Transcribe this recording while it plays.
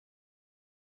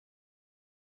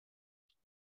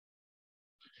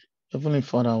Heavenly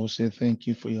Father, I will say thank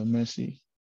you for your mercy.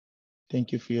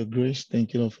 Thank you for your grace.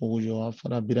 Thank you, Lord, for who you are.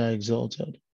 Father, be thou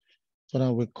exalted.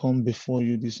 Father, we come before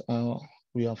you this hour.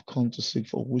 We have come to seek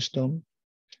for wisdom.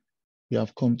 We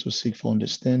have come to seek for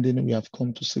understanding. We have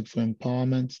come to seek for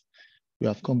empowerment. We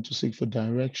have come to seek for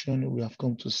direction. We have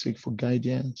come to seek for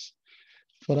guidance.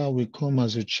 Father, we come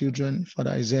as your children.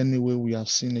 Father, is there any way we have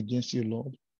sinned against you,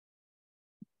 Lord?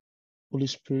 Holy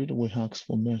Spirit, we ask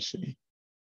for mercy.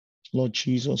 Lord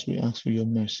Jesus, we ask for your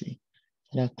mercy.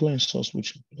 Father, cleanse us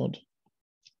with your blood.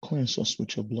 Cleanse us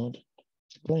with your blood.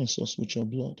 Cleanse us with your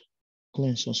blood.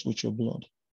 Cleanse us with your blood.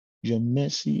 Your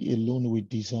mercy alone we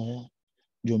desire.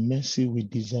 Your mercy we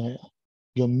desire.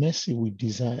 Your mercy we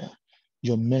desire.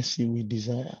 Your mercy we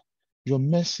desire. Your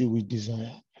mercy we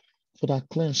desire. Father,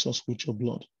 cleanse us with your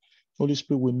blood. Holy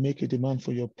Spirit, we make a demand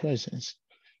for your presence.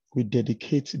 We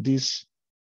dedicate this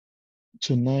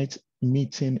tonight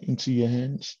meeting into your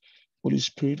hands. Holy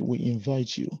Spirit, we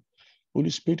invite you.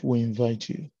 Holy Spirit, we invite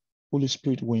you. Holy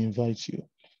Spirit, we invite you.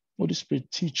 Holy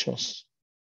Spirit, teach us.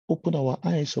 Open our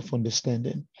eyes of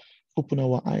understanding. Open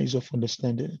our eyes of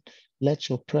understanding. Let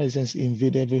your presence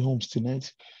invade every homes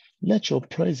tonight. Let your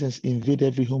presence invade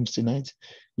every homes tonight.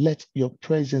 Let your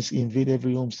presence invade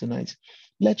every homes tonight.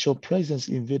 Let your presence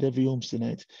invade every homes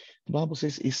tonight. The Bible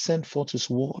says he sent forth his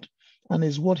word, and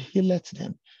his word healeth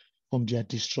them from their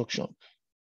destruction.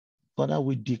 Father,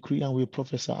 we decree and we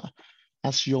prophesy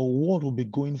as your word will be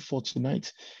going forth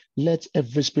tonight. Let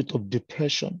every spirit of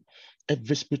depression,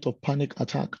 every spirit of panic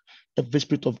attack, every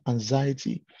spirit of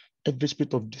anxiety, every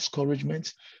spirit of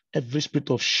discouragement, every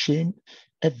spirit of shame,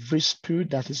 every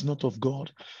spirit that is not of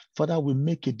God, Father, we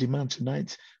make a demand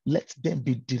tonight. Let them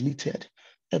be deleted.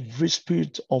 Every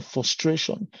spirit of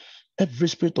frustration, every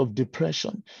spirit of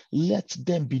depression, let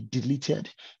them be deleted.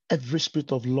 Every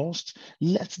spirit of lust,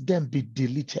 let them be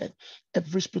deleted.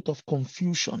 Every spirit of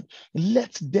confusion,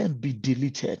 let them be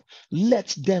deleted. Let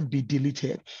them be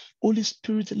deleted. Holy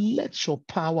Spirit, let your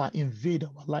power invade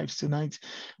our lives tonight.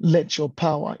 Let your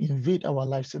power invade our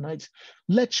lives tonight.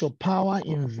 Let your power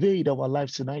invade our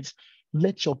lives tonight.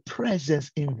 Let your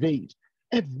presence invade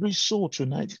every soul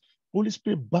tonight. Holy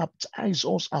Spirit, baptize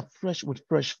us afresh with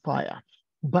fresh fire.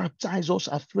 Baptize us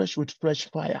afresh with fresh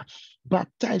fire.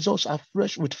 Baptize us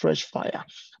afresh with fresh fire.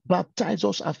 Baptize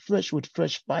us afresh with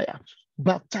fresh fire.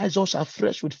 Baptize us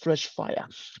afresh with fresh fire.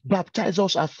 Baptize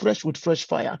us afresh with fresh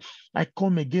fire. I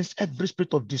come against every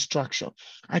spirit of distraction.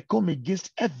 I come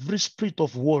against every spirit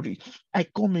of worry. I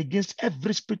come against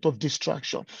every spirit of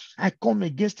distraction. I come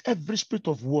against every spirit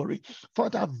of worry.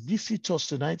 Father, visit us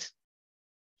tonight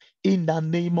in the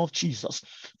name of Jesus.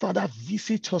 Father,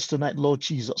 visit us tonight, Lord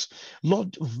Jesus.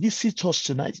 Lord, visit us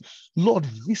tonight. Lord,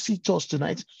 visit us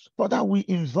tonight. Father, we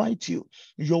invite you.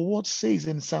 Your word says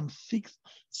in Psalm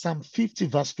 50,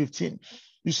 verse 15,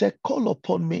 you said, call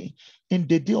upon me in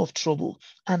the day of trouble,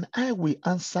 and I will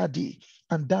answer thee,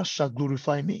 and thou shalt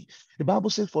glorify me. The Bible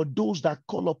says, for those that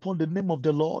call upon the name of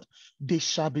the Lord, they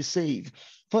shall be saved.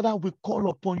 Father, we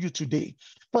call upon you today.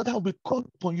 Father, we call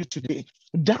upon you today.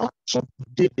 Thou son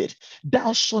of David,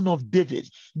 thou son of David,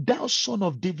 thou son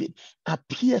of David,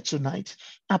 appear tonight,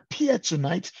 appear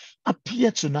tonight,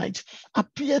 appear tonight,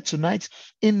 appear tonight,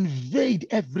 invade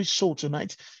every soul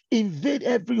tonight, invade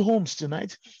every homes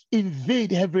tonight,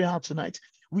 invade every heart tonight.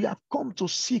 We have come to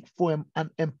seek for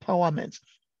an empowerment.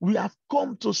 We have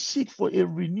come to seek for a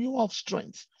renewal of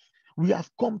strength. We have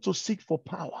come to seek for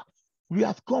power. We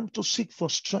have come to seek for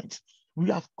strength.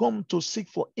 We have come to seek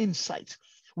for insight.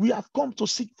 We have come to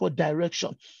seek for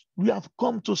direction. We have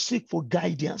come to seek for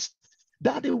guidance.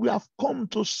 Daddy, we have come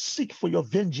to seek for your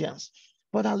vengeance.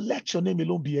 Father, let your name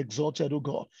alone be exalted, O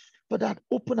God. Father,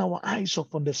 open our eyes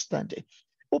of understanding.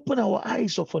 Open our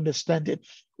eyes of understanding.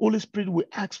 Holy Spirit, we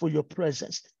ask for your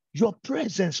presence. Your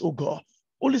presence, oh God.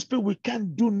 Holy Spirit, we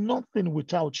can't do nothing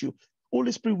without you.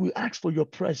 Holy Spirit, we ask for your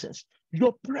presence.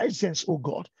 Your presence, oh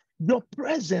God. Your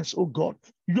presence, oh God.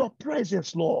 Your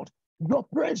presence, Lord. Your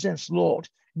presence, Lord.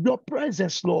 Your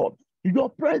presence, Lord. Your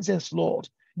presence,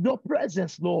 Lord. Your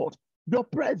presence, Lord. Your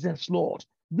presence, Lord.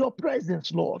 Your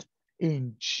presence, Lord.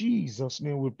 In Jesus'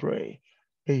 name we pray.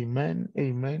 Amen.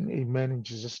 Amen. Amen. In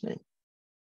Jesus' name.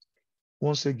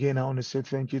 Once again, I want to say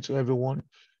thank you to everyone.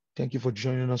 Thank you for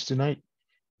joining us tonight.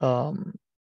 Um,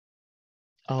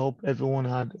 I hope everyone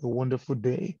had a wonderful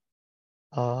day.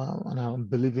 And I'm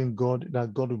believing God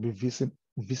that God will be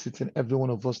visiting every one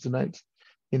of us tonight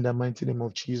in the mighty name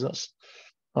of Jesus.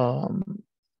 Um,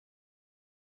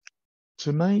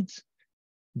 Tonight,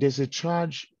 there's a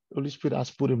charge Holy Spirit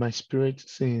has put in my spirit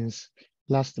since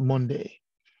last Monday.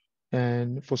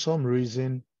 And for some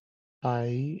reason,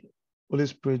 Holy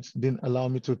Spirit didn't allow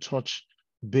me to touch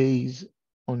base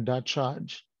on that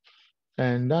charge.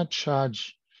 And that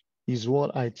charge is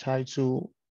what I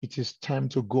title, It is Time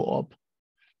to Go Up.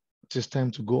 It is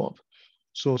time to go up.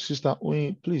 So Sister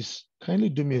Oyin, please kindly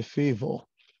do me a favor.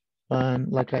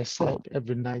 And like I said,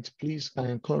 every night, please, I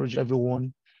encourage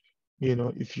everyone,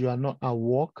 if you are not at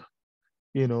work,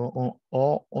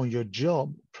 or on your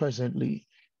job presently,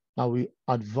 I will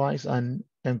advise and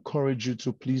encourage you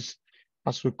to please,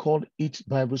 as we call each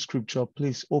Bible scripture,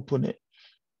 please open it,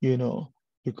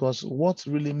 because what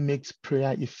really makes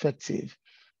prayer effective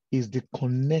is the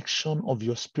connection of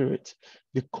your spirit,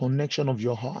 the connection of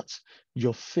your heart.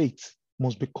 Your faith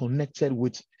must be connected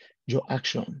with your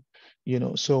action.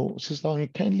 So Sister, you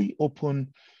kindly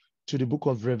open to the book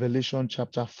of Revelation,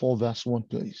 chapter 4, verse 1,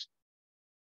 please.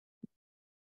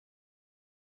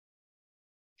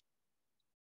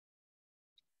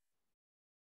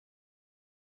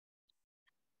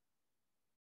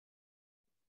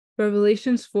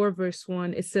 Revelations 4, verse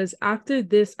 1, it says, "After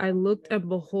this I looked, and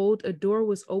behold, a door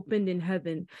was opened in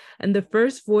heaven. And the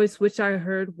first voice which I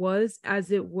heard was, as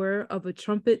it were, of a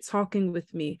trumpet talking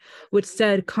with me, which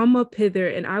said, Come up hither,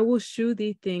 and I will shew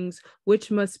thee things which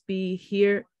must be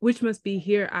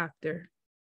hereafter."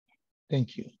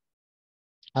 Thank you.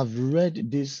 I've read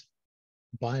this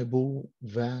Bible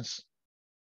verse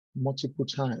multiple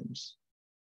times.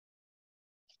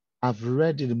 I've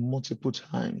read it multiple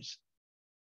times.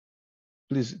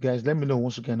 Please, guys, let me know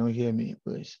once you cannot hear me,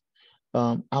 please.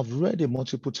 I've read it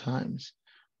multiple times,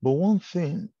 but one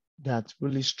thing that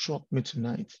really struck me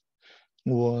tonight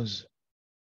was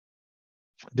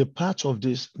the part of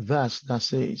this verse that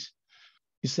says,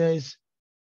 it says,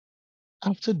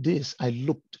 after this I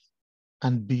looked,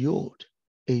 and behold,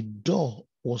 a door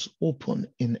was open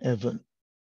in heaven.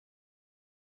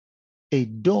 A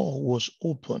door was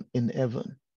open in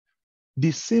heaven.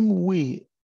 The same way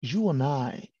you and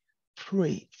I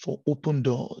pray for open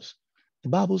doors. The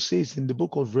Bible says in the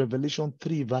book of Revelation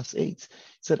 3, verse 8, it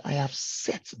said, I have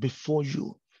set before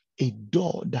you a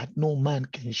door that no man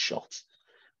can shut.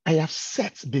 I have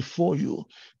set before you.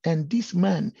 And this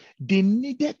man, they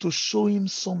needed to show him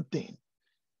something.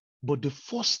 But the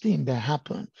first thing that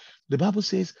happened, the Bible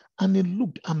says, and he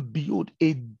looked, and behold,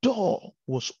 a door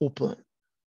was open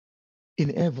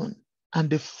in heaven. And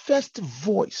the first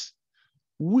voice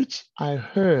which I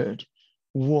heard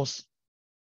was,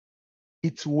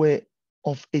 it were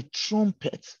of a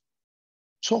trumpet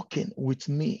talking with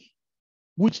me,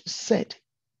 which said,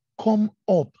 Come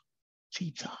up,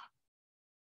 Peter.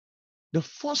 The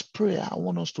first prayer I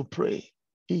want us to pray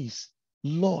is,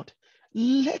 Lord,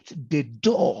 let the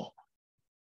door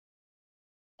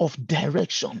of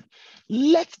direction,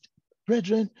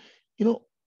 brethren,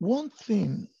 one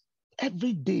thing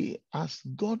every day as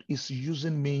God is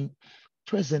using me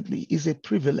presently is a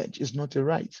privilege, is not a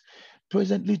right.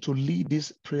 Presently to lead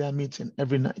this prayer meeting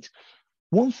every night.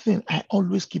 One thing I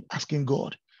always keep asking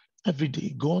God every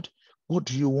day, God, what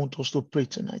do you want us to pray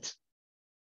tonight?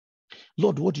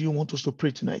 Lord, what do you want us to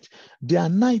pray tonight? There are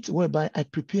nights whereby I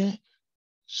prepare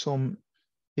some,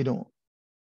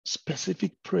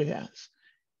 specific prayers,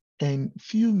 and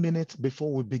few minutes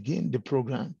before we begin the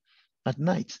program at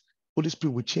night, Holy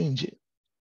Spirit will change it,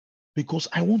 because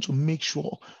I want to make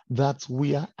sure that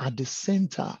we are at the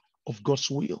center of God's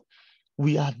will.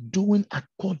 We are doing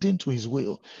according to his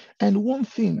will. And one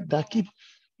thing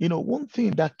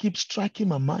that keeps striking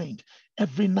my mind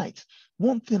every night,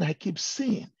 one thing I keep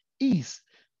seeing is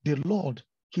the Lord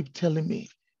keep telling me,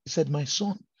 he said, my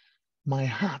son, my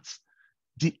heart,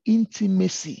 the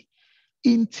intimacy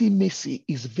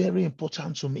is very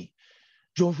important to me.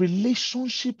 Your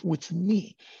relationship with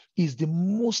me is the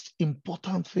most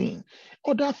important thing.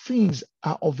 Other things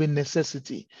are of a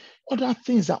necessity. Other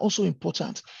things are also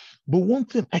important. But one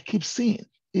thing I keep saying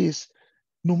is,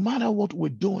 no matter what we're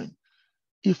doing,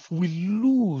 if we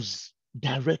lose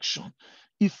direction,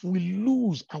 if we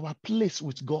lose our place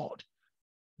with God,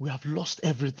 we have lost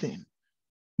everything.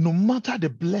 No matter the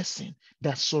blessing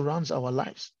that surrounds our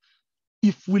lives,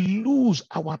 if we lose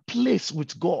our place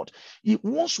with God,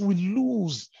 once we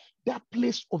lose that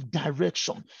place of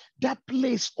direction, that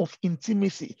place of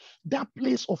intimacy, that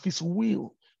place of his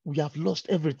will, we have lost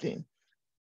everything.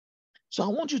 So I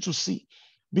want you to see,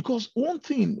 because one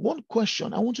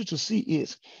question I want you to see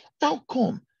is, how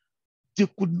come they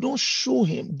could not show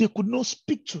him, they could not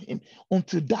speak to him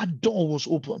until that door was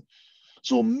open?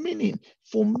 So meaning,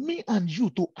 for me and you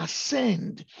to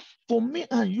ascend, for me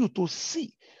and you to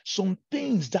see some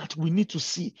things that we need to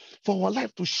see, for our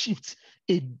life to shift,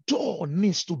 a door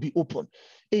needs to be open.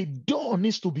 A door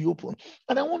needs to be open.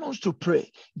 And I want us to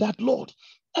pray that, Lord,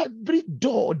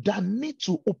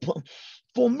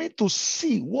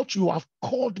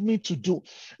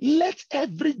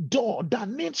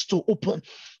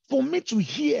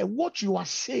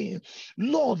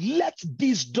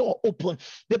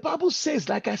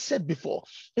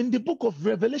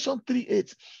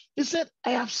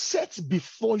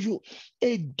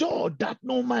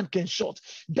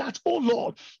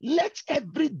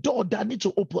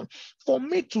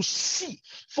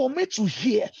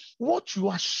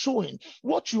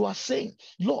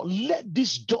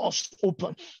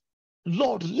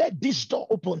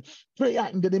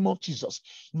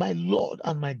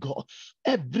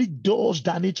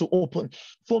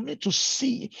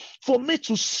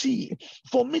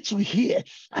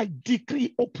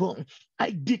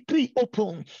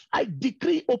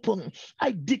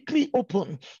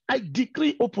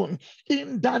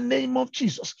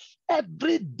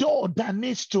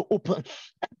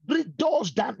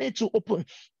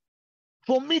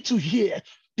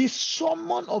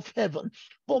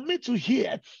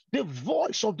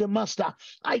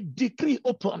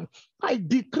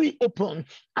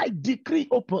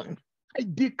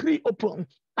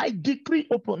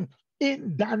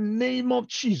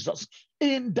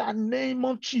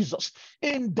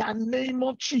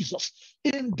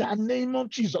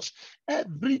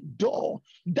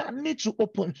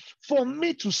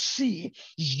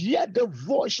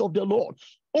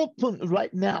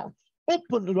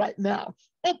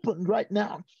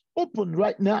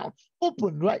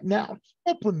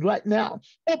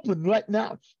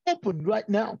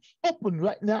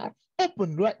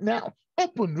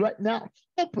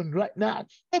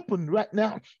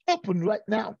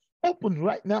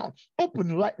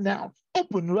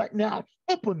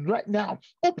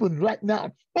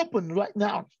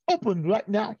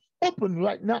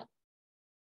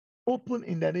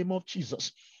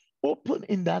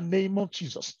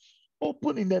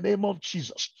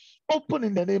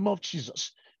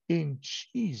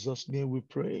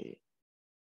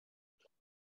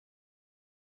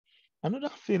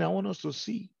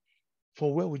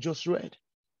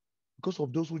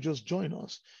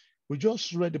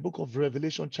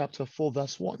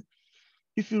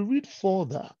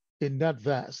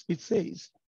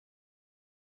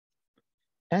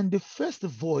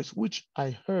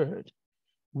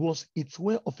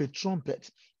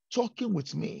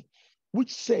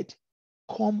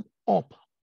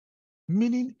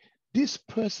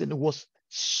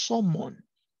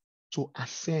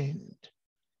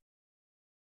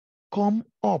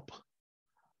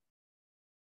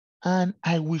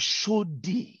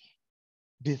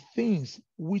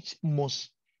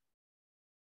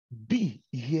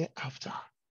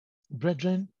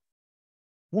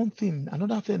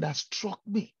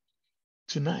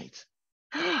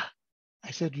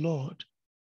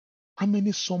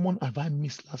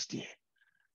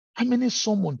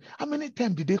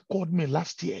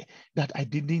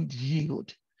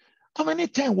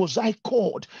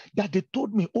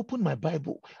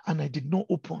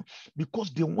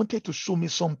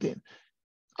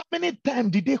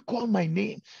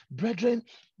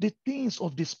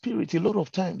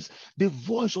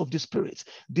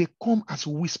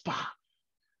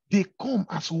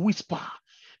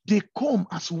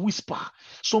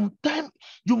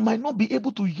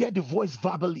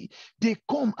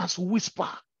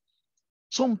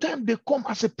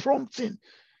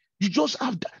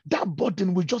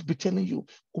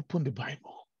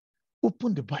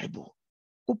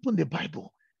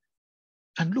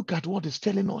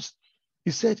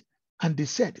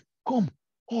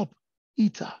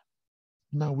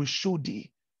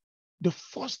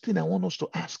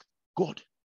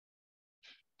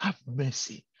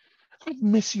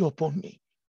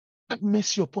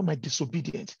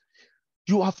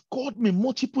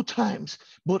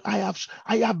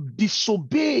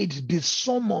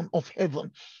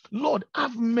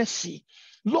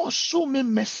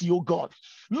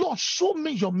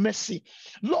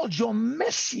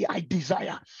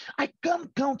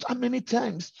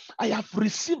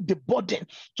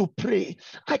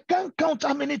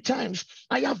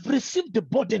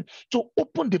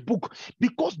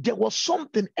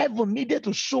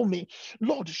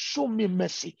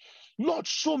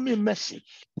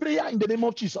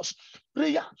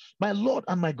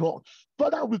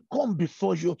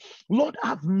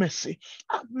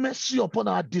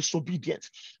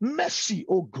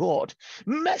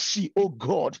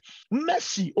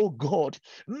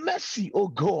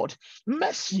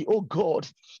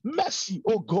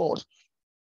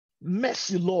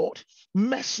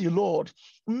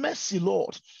 Mercy,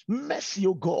 Lord. Mercy,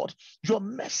 oh God. Your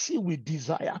mercy we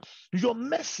desire. Your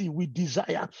mercy we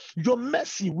desire. Your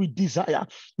mercy we desire.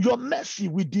 Your mercy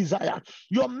we desire.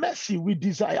 Your mercy we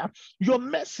desire. Your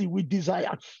mercy we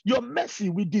desire. Your mercy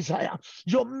we desire.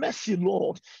 Your mercy,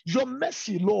 Lord. Your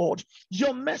mercy, Lord.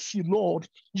 Your mercy, Lord.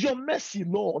 Your mercy,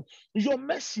 Lord. Your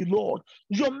mercy, Lord.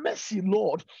 Your mercy,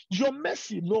 Lord. Your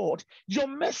mercy, Lord. Your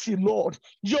mercy, Lord.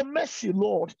 Your mercy,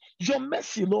 Lord. Your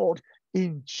mercy, Lord.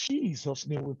 In Jesus'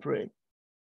 name we pray.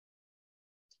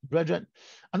 Brethren,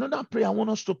 another prayer I want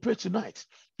us to pray tonight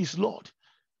is, Lord,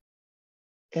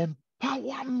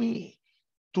 empower me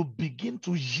to begin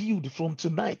to yield from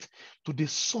tonight to the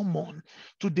summon,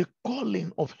 to the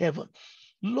calling of heaven.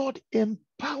 Lord,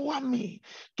 empower me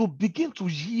to begin to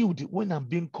yield when I'm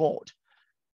being called.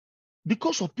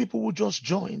 Because of people who just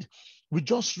joined, we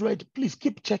just read, please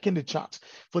keep checking the chat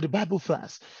for the Bible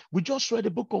verse. We just read the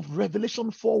book of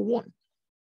Revelation 4:1.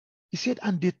 He said,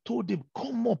 and they told him,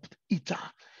 come up, Peter,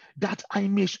 that I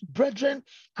may, brethren,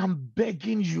 I'm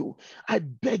begging you, I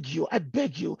beg you,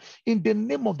 in the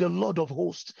name of the Lord of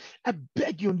hosts, I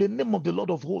beg you in the name of the Lord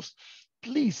of hosts,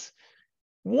 please,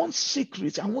 one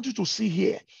secret I want you to see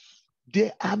here,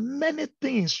 there are many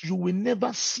things you will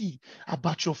never see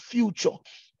about your future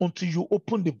until you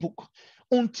open the book,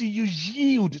 until you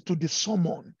yield to the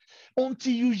summon,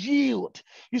 until you yield.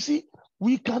 You see,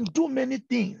 we can do many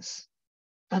things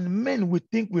and men will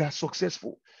think we are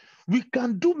successful. We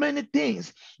can do many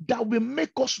things that will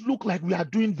make us look like we are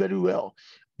doing very well.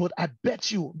 But I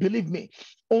bet you, believe me,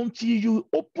 until you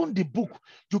open the book,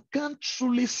 you can't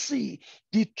truly see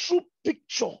the true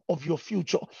picture of your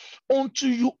future.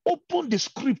 Until you open the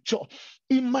scripture,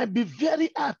 it might be very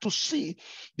hard to see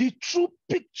the true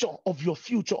picture of your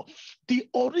future. The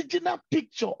original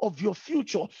picture of your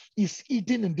future is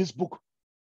hidden in this book.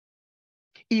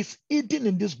 It's hidden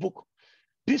in this book.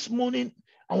 This morning,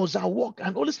 I was at work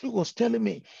and Holy Spirit was telling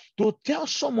me to tell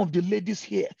some of the ladies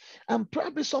here and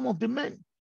probably some of the men,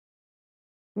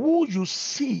 who you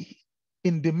see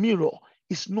in the mirror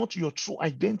is not your true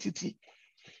identity.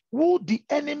 Who the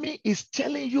enemy is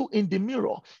telling you in the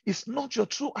mirror is not your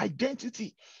true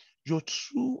identity. Your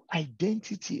true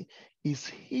identity is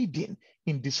hidden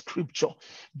in the scripture.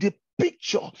 The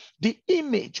picture, the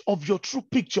image of your true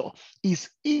picture is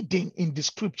hidden in the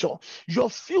scripture. Your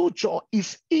future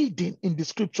is hidden in the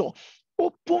scripture.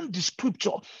 Open the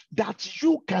scripture that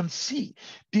you can see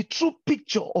the true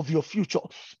picture of your future.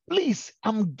 Please,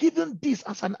 I'm giving this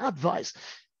as an advice.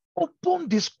 Open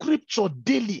the scripture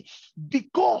daily,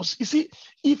 because you see,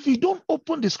 if you don't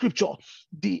open the scripture,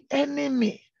 the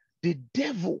enemy, the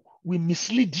devil, will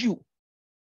mislead you.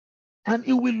 And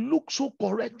it will look so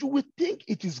correct. You will think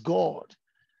it is God.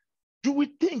 You will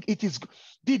think it is.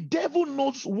 The devil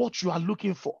knows what you are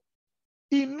looking for.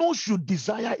 He knows you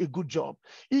desire a good job.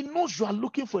 He knows you are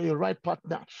looking for a right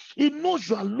partner. He knows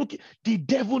you are looking. The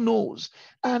devil knows.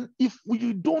 And if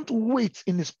you don't wait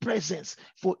in his presence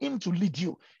for him to lead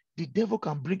you, the devil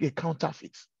can bring a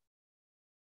counterfeit.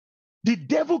 The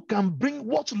devil can bring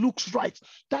what looks right.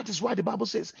 That is why the Bible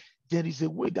says there is a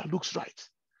way that looks right,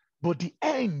 but the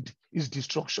end is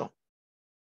destruction.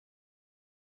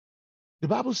 The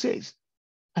Bible says,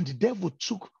 and the devil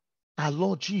took our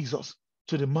Lord Jesus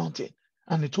to the mountain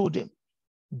and he told him,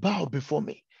 bow before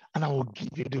me and I will give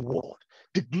you the world,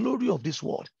 the glory of this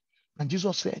world. And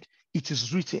Jesus said, it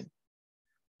is written.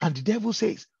 And the devil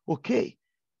says, okay,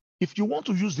 if you want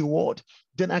to use the word,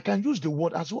 then I can use the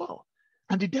word as well.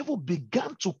 And the devil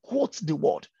began to quote the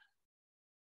word.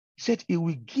 He said, he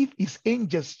will give his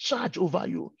angels charge over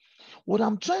you. What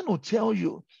I'm trying to tell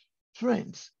you,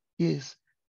 friends, is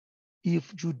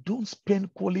if you don't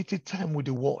spend quality time with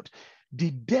the word,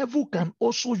 the devil can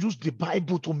also use the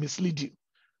Bible to mislead you.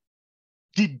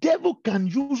 The devil can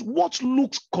use what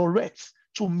looks correct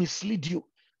to mislead you.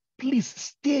 Please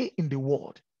stay in the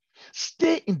word.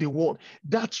 Stay in the word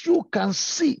that you can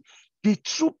see the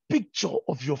true picture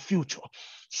of your future.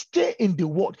 Stay in the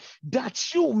word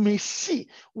that you may see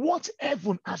what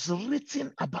heaven has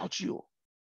written about you.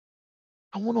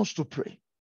 I want us to pray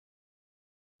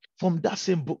from that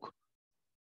same book,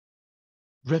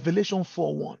 Revelation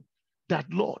 4:1, that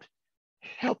Lord,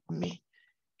 help me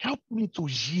to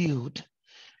yield.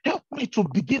 Help me to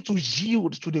begin to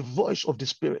yield to the voice of the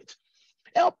Spirit.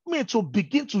 Help me to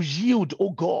begin to yield,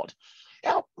 oh God.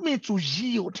 Help me to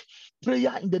yield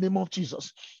Prayer in the name of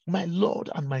Jesus, my Lord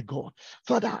and my God.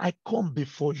 Father, I come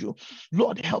before you.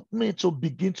 Lord, help me to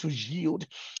begin to yield.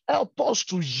 Help us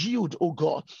to yield, oh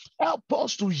God. Help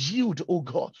us to yield, oh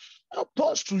God. Help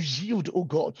us to yield, oh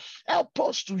God. Help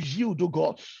us to yield, oh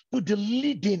God, to the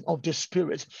leading of the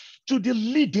Spirit, to the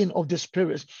leading of the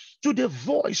Spirit, to the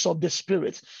voice of the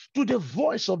Spirit, to the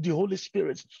voice of the Holy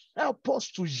Spirit. Help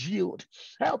us to yield.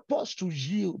 Help us to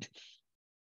yield.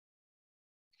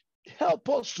 Help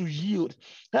us to yield.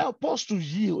 Help us to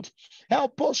yield.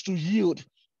 Help us to yield.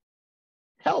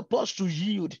 Help us to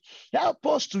yield. Help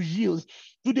us to yield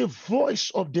to the voice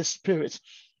of the Spirit,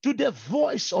 to the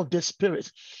voice of the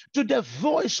Spirit, to the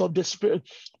voice of the Spirit.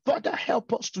 Father,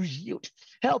 help us to yield.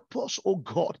 Help us, oh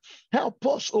God. Help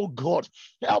us, oh God.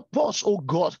 Help us, oh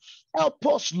God. Help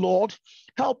us, Lord.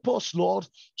 Help us, Lord,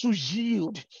 to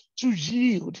yield, to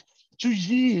yield, to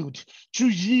yield, to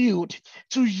yield,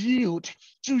 to yield,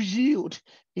 to yield.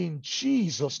 In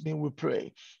Jesus' name we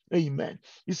pray. Amen.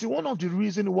 You see, one of the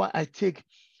reasons why I take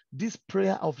this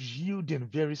prayer of yielding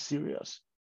very serious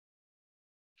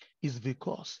is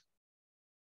because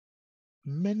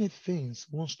many things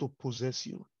wants to possess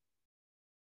you.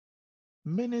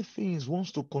 Many things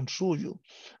wants to control you.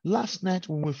 Last night,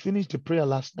 when we finished the prayer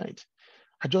last night,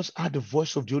 I just heard the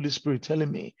voice of the Holy Spirit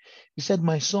telling me, he said,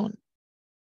 my son,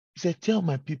 he said, tell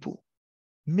my people,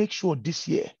 make sure this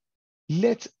year,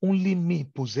 let only me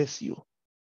possess you.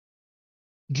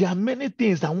 There are many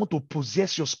things that want to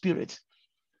possess your spirit.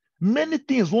 Many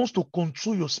things wants to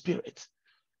control your spirit.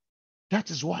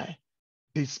 That is why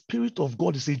the Spirit of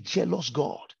God is a jealous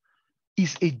God.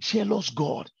 Is a jealous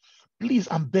God. Please,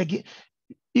 I'm begging,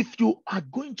 if you are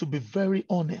going to be very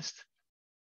honest,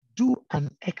 do an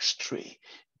X-ray,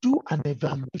 do an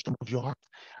evaluation of your heart,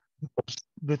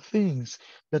 the things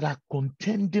that are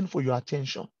contending for your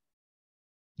attention.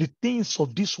 The things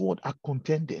of this world are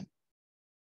contending.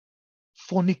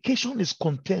 Fornication is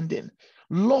contending.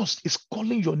 Lust is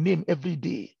calling your name every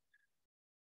day.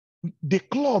 The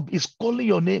club is calling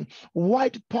your name.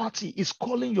 White party is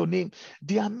calling your name.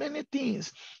 There are many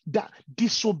things that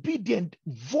disobedient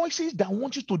voices that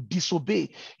want you to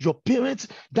disobey your parents,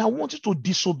 that want you to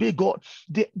disobey God.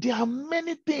 There are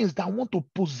many things that want to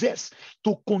possess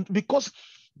because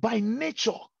by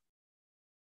nature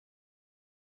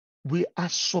we are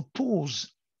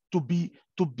supposed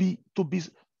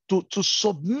to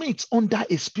submit under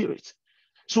a spirit.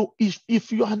 So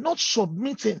if you are not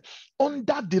submitting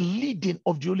under the leading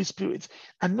of the Holy Spirit,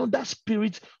 another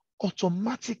spirit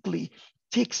automatically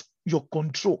takes your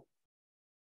control.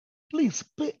 Please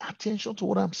pay attention to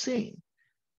what I'm saying.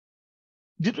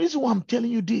 The reason why I'm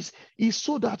telling you this is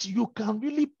so that you can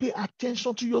really pay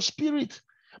attention to your spirit,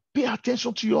 pay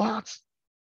attention to your heart.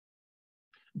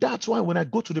 That's why when I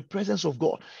go to the presence of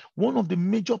God, one of the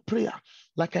major prayer,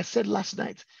 like I said last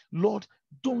night, Lord,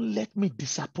 don't let me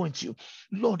disappoint you.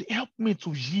 Lord, help me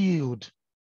to yield.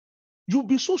 You'll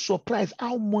be so surprised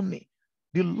how money,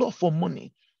 the love for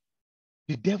money,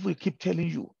 the devil will keep telling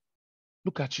you,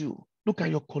 look at you, look at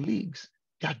your colleagues,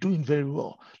 they are doing very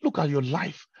well. Look at your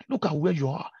life, look at where you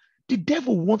are. The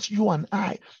devil wants you and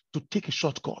I to take a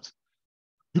shortcut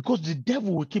because the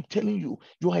devil will keep telling you,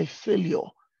 you are a failure.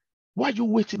 Why are you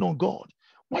waiting on God?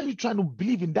 Why are you trying to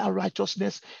believe in that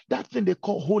righteousness, that thing they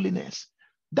call holiness,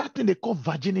 that thing they call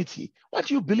virginity? Why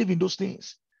do you believe in those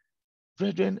things?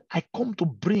 Brethren, I come to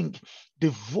bring the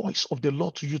voice of the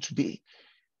Lord to you today.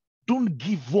 Don't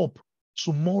give up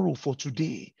tomorrow for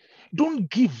today. Don't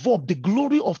give up the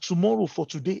glory of tomorrow for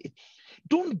today.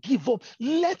 Don't give up.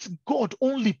 Let God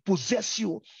only possess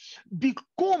you.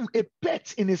 Become a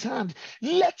pet in his hand.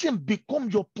 Let him become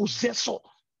your possessor.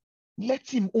 Let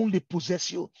him only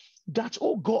possess you. That,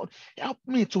 oh God, help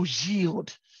me to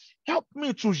yield. Help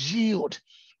me to yield.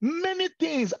 Many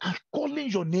things are calling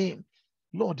your name.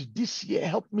 Lord, this year,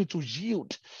 help me to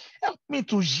yield. Help me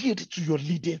to yield to your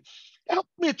leading. Help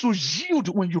me to yield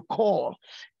when you call.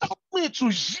 Help me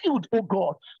to yield, oh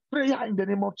God. Prayer in the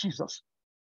name of Jesus.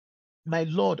 My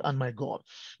Lord and my God,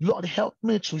 Lord, help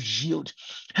me to yield.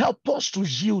 Help us to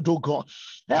yield, oh God.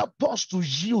 Help us to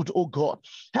yield, oh God.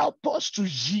 Help us to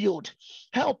yield.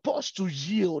 Help us to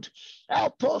yield.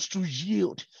 Help us to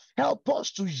yield. Help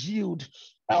us to yield.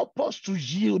 Help us to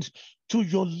yield to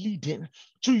your leading,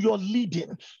 to your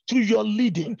leading, to your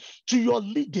leading, to your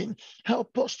leading.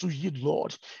 Help us to yield,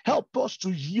 Lord. Help us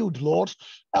to yield, Lord.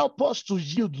 Help us to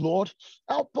yield, Lord.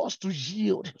 Help us to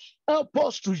yield. Help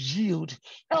us to yield.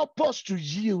 Help us to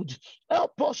yield.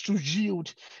 Help us to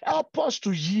yield. Help us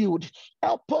to yield.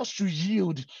 Help us to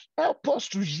yield. Help us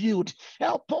to yield.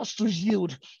 Help us to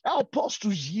yield. Help us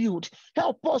to yield.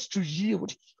 Help us to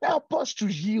yield. Help us to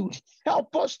yield.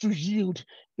 Help us to yield.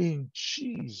 In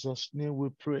Jesus' name we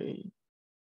pray.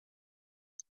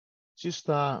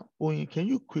 Sister Oyin, can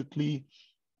you quickly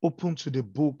open to the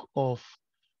book of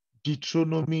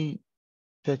Deuteronomy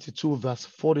 32, verse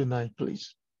 49,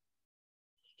 please?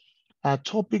 Our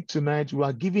topic tonight, we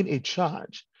are giving a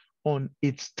charge on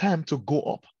it's time to go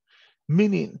up,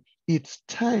 meaning it's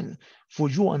time for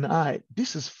you and I.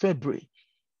 This is February.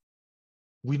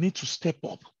 We need to step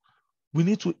up. We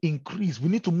need to increase. We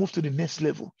need to move to the next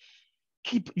level.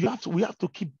 We have to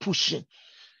keep pushing.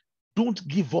 Don't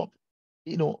give up.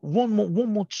 One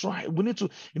more try. We need to,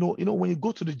 when you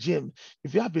go to the gym,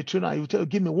 if you have a trainer, you tell you,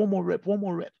 give me one more rep.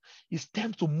 It's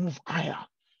time to move higher.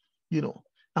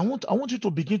 I want you to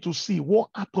begin to see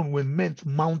what happened when men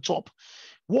mount up.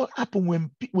 What happened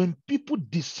when people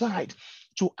decide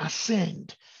to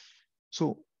ascend.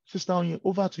 So, Sister Onye,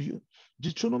 over to you.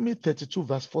 Deuteronomy 32,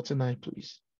 verse 49,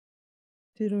 please.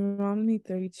 Deuteronomy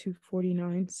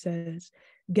 32:49 says,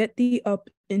 "Get thee up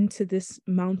into this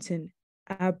mountain,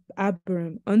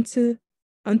 Abiram, unto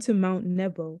Mount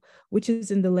Nebo, which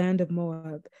is in the land of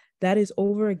Moab, that is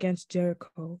over against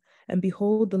Jericho, and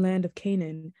behold the land of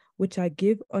Canaan, which I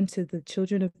give unto the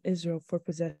children of Israel for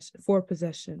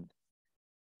possession."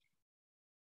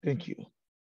 Thank you.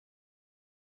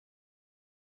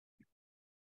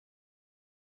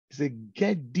 He said,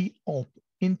 "Get thee up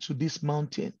into this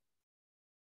mountain,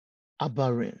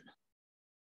 Abiram,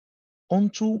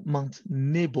 unto Mount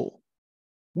Nebo,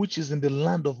 which is in the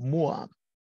land of Moab,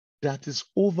 that is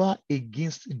over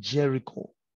against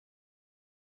Jericho.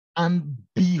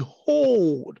 And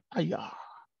behold,"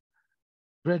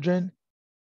 brethren,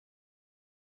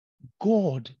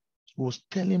 God was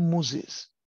telling Moses,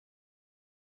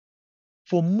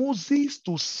 for Moses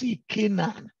to see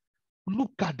Canaan,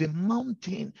 look at the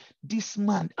mountain, this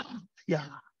man,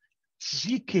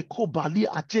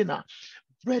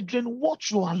 brethren, what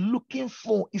you are looking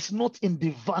for is not in the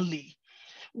valley.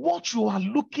 What you are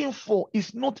looking for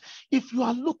is not, if you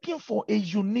are looking for a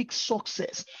unique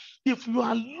success, if you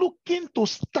are looking to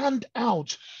stand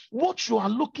out, what you are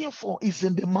looking for is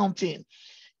in the mountain.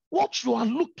 What you are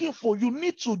looking for, you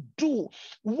need to do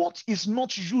what is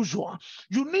not usual.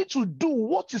 You need to do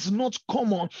what is not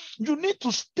common. You need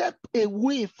to step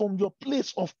away from your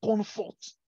place of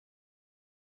comfort.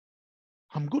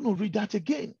 I'm going to read that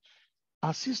again.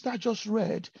 Our sister just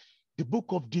read the book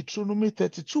of Deuteronomy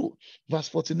 32, verse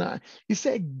 49. He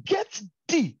said, "Get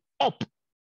thee up."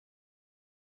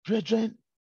 Brethren,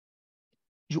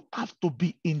 you have to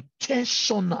be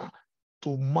intentional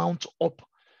to mount up.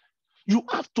 You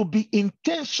have to be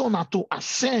intentional to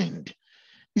ascend.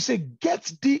 He said, "Get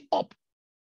thee up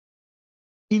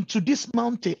into this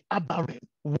mountain, Abiram,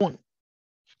 1,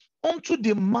 unto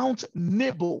the Mount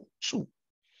Nebo, 2,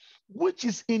 which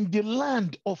is in the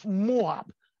land of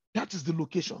Moab." That is the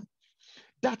location.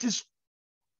 That is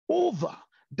over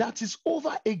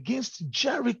against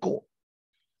Jericho.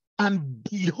 "And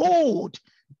behold,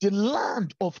 the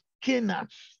land of Canaan,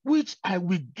 which I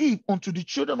will give unto the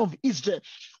children of Israel."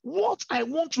 What I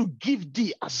want to give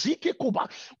thee,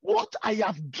 Azikekoba, what I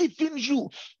have given you,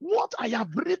 what I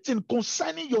have written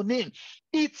concerning your name,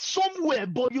 it's somewhere,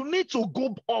 but you need to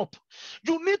go up.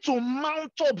 You need to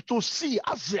mount up to see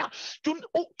Isaiah.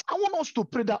 I want us to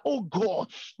pray that, oh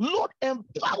God, Lord,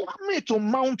 empower me to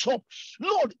mount up.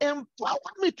 Lord,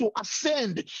 empower me to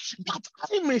ascend, that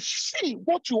I may see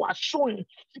what you are showing,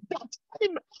 that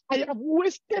I have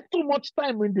wasted too much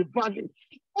time in the valley.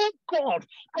 Oh God,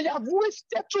 I have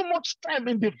wasted too much time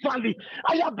in the valley.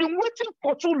 I have been waiting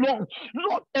for too long.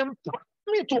 Lord, empower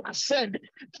me to ascend,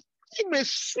 that I may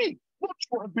see what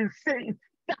you have been saying,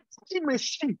 that I may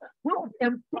see. Lord,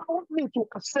 empower me to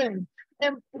ascend.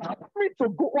 Empower me to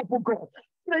go up, oh God.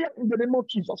 Prayer in the name of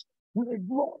Jesus. My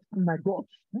God, my God,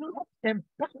 Lord,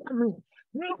 empower me.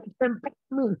 Lord, empower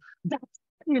me, that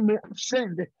I may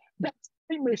ascend, that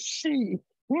I may see.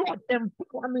 Lord,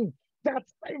 empower me, that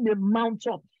I may mount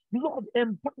up. Lord,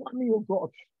 empower me, oh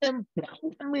God.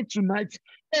 Empower me tonight.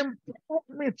 Empower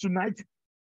me tonight.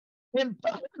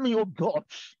 Empower me, oh God.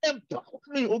 Empower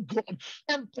me, oh God.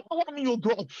 Empower me, oh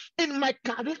God. In my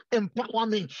career, empower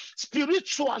me.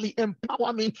 Spiritually,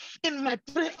 empower me. In my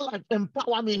prayer life,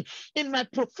 empower me. In my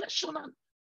professional,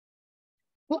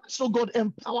 so God,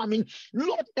 empower me.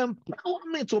 Lord, empower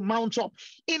me to mount up.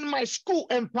 In my school,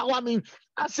 empower me.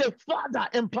 As a father,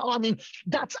 empower me,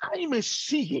 that I may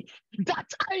see,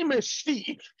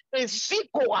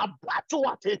 Eziko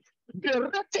abatuate,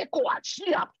 bereteko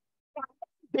achia,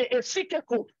 the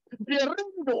esikeko,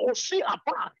 berendo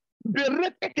osiapa,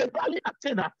 bereteke bali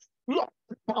atena. Lord,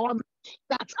 empower me,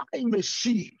 that I may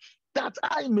see, that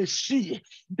I may see,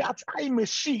 that I may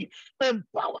see.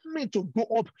 Empower me to go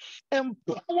up.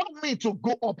 Empower me to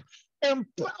go up.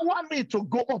 Empower me to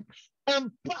go up.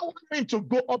 Empower me to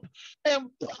go up.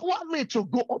 Empower me to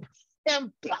go up.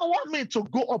 Empower me to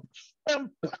go up.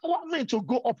 Empower me to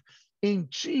go up. In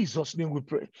Jesus' name we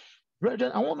pray.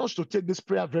 Brethren, I want us to take this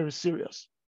prayer very serious,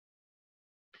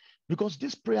 because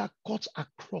this prayer cuts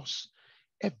across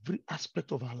every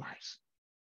aspect of our lives.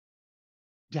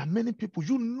 There are many people,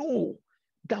 you know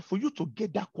that for you to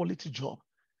get that quality job,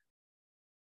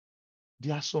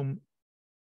 there are some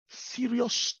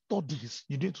serious studies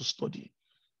you need to study.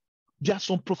 There are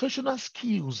some professional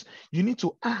skills you need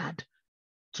to add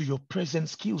to your present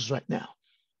skills right now.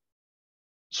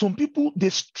 Some people, they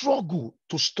struggle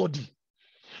to study.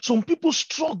 Some people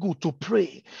struggle to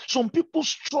pray. Some people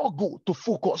struggle to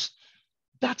focus.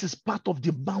 That is part of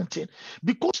the mountain.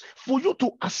 Because for you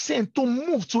to ascend, to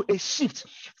move to a shift,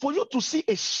 for you to see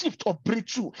a shift of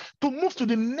breakthrough, to move to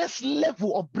the next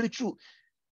level of breakthrough,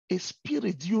 a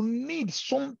spirit, you need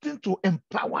something to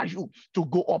empower you to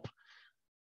go up.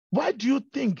 Why do you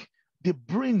think they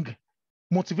bring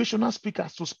motivational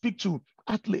speakers to speak to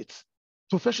athletes,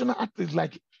 professional athletes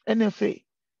like NFA?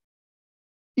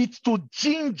 It's to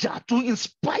ginger, to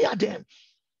inspire them,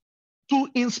 to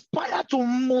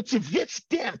motivate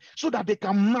them so that they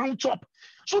can mount up,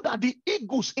 so that the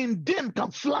eagles in them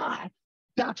can fly.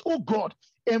 That, oh God,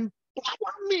 empower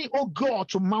me, oh God,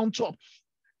 to mount up.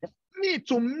 Me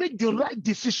to make the right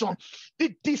decision,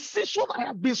 the decision I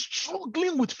have been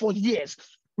struggling with for years.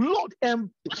 Lord,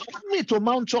 empower me to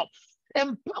mount up.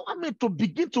 Empower me to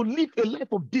begin to live a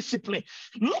life of discipline.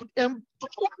 Lord,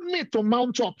 empower me to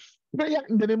mount up. Prayer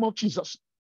in the name of Jesus.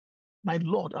 My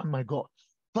Lord and my God.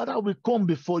 Father, we come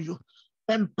before you.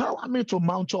 Empower me to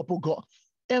mount up, oh God.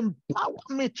 Empower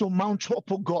me to mount up,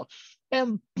 oh God.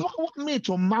 Empower me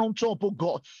to mount up, oh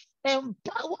God.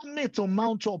 Empower me to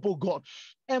mount up, oh God.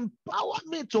 Empower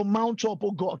me to mount up,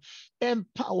 oh God.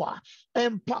 Empower,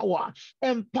 empower,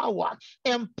 empower,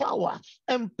 empower,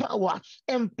 empower,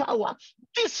 empower.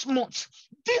 This month,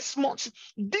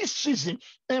 this season,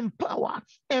 empower,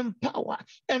 empower,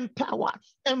 empower,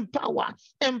 empower,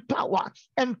 empower,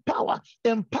 empower,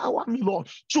 empower me, Lord,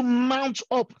 to mount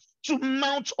up, to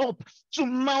mount up, to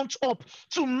mount up,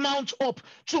 to mount up,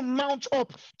 to mount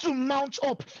up, to mount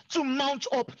up, to mount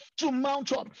up, to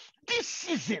mount up. This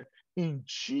season, in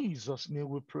Jesus' name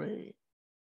we pray.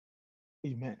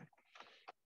 Amen.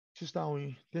 Sister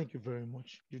Aoyin, thank you very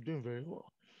much. You're doing very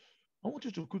well. I want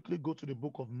you to quickly go to the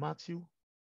book of Matthew.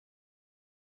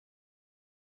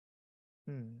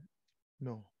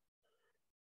 No.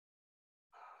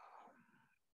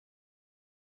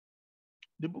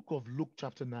 The book of Luke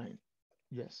chapter 9.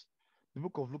 Yes. The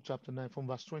book of Luke chapter 9 from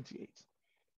verse 28.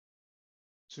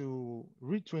 To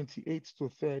read 28 to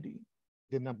 30.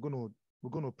 Then we're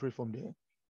gonna pray from there.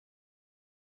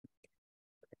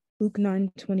 Luke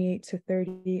 9:28 to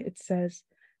 30, it says,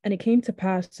 "And it came to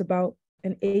pass about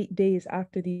 8 days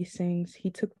after these things, he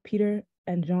took Peter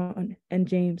and John and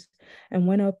James and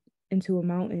went up into a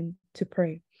mountain to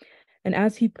pray. And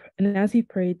as he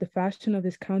prayed, the fashion of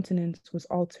his countenance was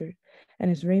altered, and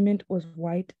his raiment was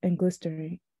white and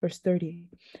glistering." Verse 30.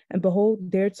 "And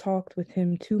behold, there talked with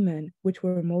him 2 men, which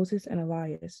were Moses and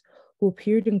Elias, who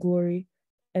appeared in glory,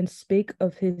 and spake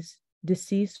of his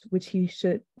decease, which he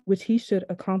should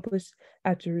accomplish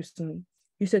at Jerusalem."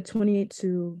 You said 28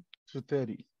 to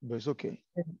 30, but it's okay.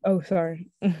 Oh, sorry.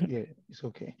 Yeah, it's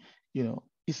okay. You know,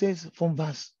 it says from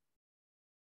verse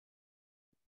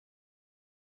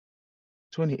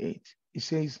 28, it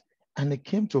says, "And it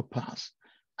came to pass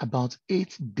about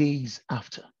 8 days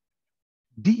after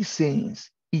these sayings,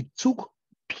 he took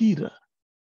Peter,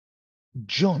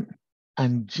 John,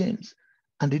 and James,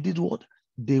 and they did what?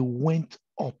 They went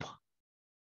up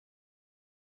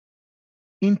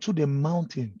into the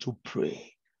mountain to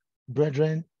pray."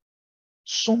 Brethren,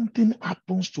 something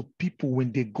happens to people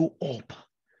when they go up.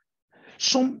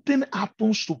 Something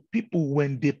happens to people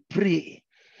when they pray.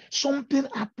 Something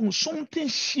happens, something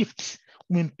shifts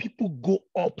when people go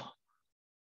up.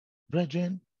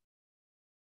 Brethren,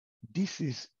 this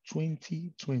is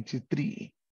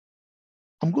 2023.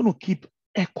 I'm going to keep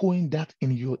echoing that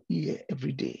in your ear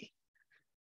every day.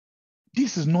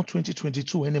 This is not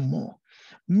 2022 anymore,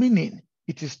 meaning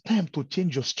it is time to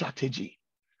change your strategy.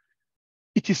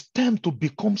 It is time to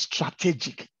become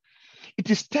strategic. It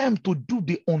is time to do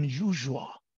the unusual.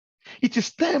 It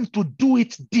is time to do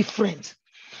it different.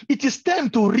 It is time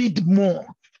to read more.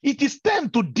 It is time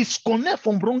to disconnect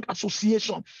from wrong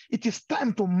association. It is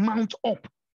time to mount up.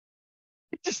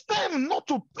 It is time not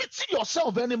to pity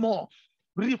yourself anymore.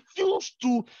 refuse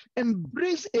to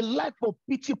embrace a life of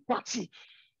pity party.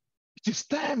 It is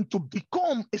time to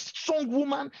become a strong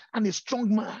woman and a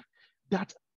strong man,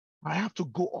 that I have to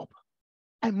go up.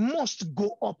 I must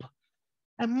go up.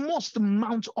 I must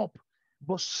mount up.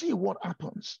 But see what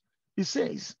happens. He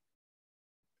says,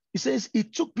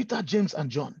 it took Peter, James, and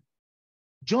John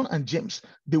and James,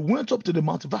 they went up to the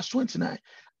mountain. Verse 29,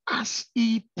 as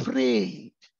he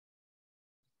prayed,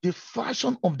 the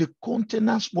fashion of the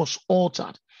countenance was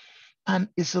altered, and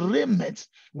his raiment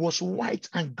was white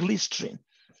and glistening.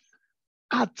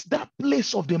 At that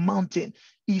place of the mountain,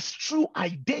 his true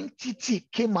identity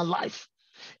came alive.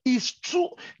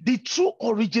 The true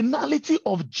originality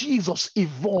of Jesus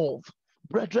evolved.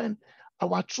 Brethren,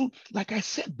 our truth, like I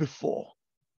said before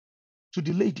to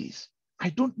the ladies, I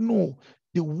don't know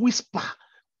the whisper,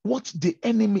 what the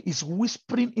enemy is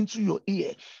whispering into your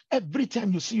ear every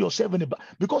time you see yourself in the bath.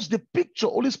 Because the picture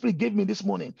Holy Spirit gave me this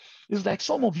morning is like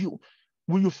some of you,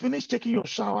 when you finish taking your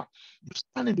shower, you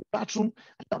stand in the bathroom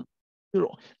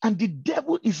and the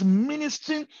devil is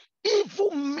ministering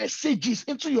evil messages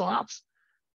into your heart.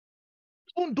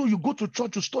 Even though you go to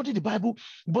church to study the Bible,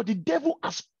 but the devil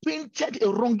has painted a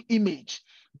wrong image.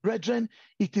 Brethren,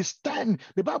 it is time.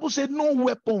 The Bible said, no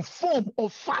weapon, form, or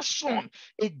fashion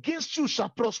against you shall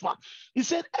prosper. He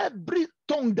said, every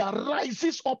tongue that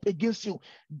rises up against you,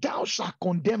 thou shalt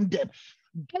condemn them.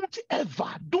 Don't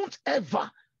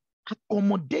ever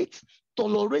accommodate,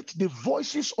 tolerate the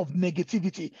voices of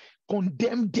negativity.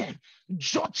 Condemn them,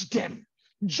 judge them.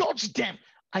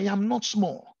 I am not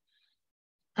small.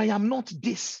 I am not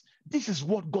this. This is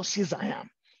what God says I am.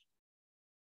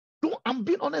 I'm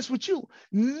being honest with you.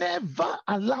 Never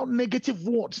allow negative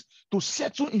words to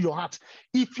settle in your heart.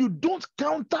 If you don't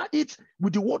counter it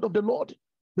with the word of the Lord,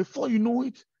 before you know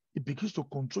it, it begins to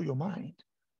control your mind.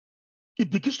 It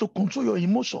begins to control your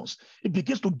emotions. It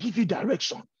begins to give you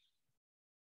direction.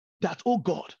 That, oh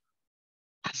God,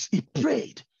 as he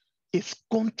prayed, his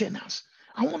countenance.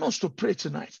 I want us to pray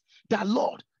tonight that,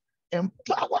 Lord,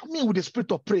 empower me with the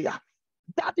spirit of prayer.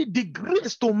 Daddy, the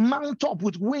grace to mount up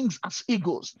with wings as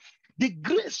eagles, the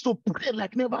grace to pray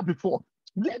like never before.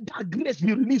 Let that grace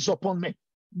be released upon me.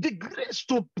 The grace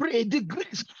to pray, the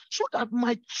grace so that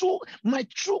my true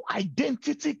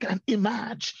identity can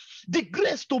emerge. The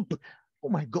grace to, oh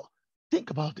my God, think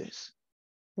about this.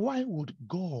 Why would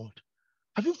God?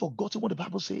 Have you forgotten what the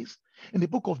Bible says? In the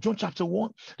book of John chapter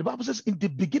 1, the Bible says, in the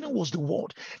beginning was the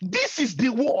Word. This is the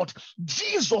Word.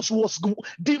 Jesus was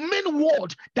the main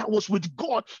Word that was with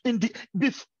God. Did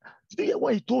you hear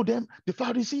what he told them, the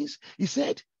Pharisees? He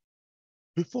said,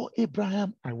 before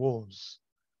Abraham, I was.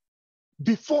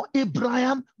 Before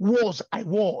Abraham was, I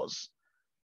was.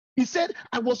 He said,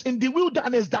 I was in the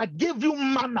wilderness that gave you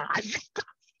manna.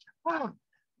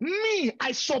 Me,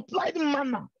 I supplied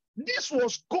manna. This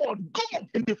was God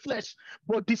in the flesh,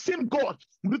 but the same God,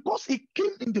 because he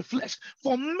came in the flesh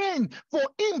for men, for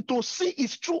him to see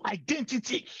his true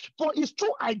identity, for his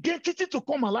true identity to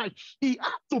come alive, he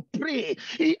had to pray.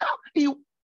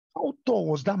 How tall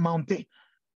was that mountain?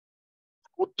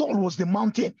 How tall was the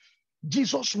mountain?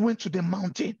 Jesus went to the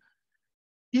mountain.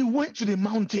 He went to the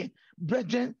mountain.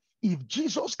 Brethren, if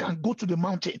Jesus can go to the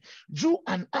mountain, you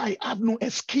and I have no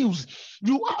excuse.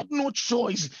 You have no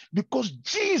choice, because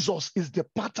Jesus is the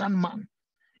pattern man.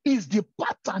 Is the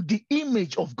pattern, the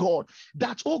image of God.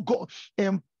 That, oh God,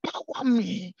 empower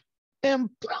me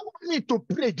to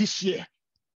pray this year.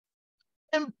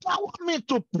 Empower me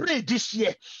to pray this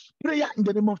year. Prayer in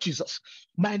the name of Jesus.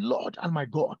 My Lord and my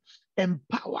God,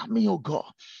 empower me, oh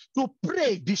God, to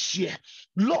pray this year.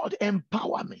 Lord,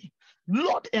 empower me.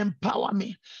 Lord, empower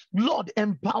me. Lord,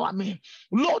 empower me.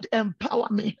 Lord, empower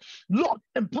me. Lord,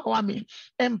 empower me.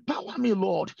 Empower me,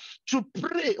 Lord, to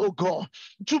pray, oh God.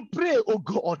 To pray, oh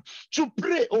God. To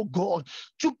pray, oh God.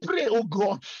 To pray, oh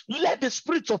God. Let the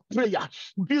spirit of prayer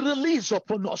be released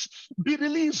upon us. Be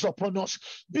released upon us.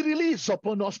 Be released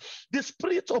upon us. The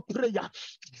spirit of prayer.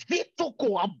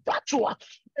 Vitoko abatua.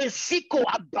 Esiko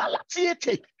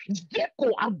abalatiete.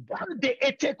 Deko abande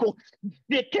eteko.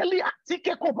 Dekeli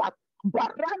atikeko bat.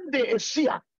 Barande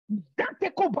esia,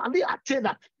 dateko bali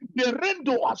atena,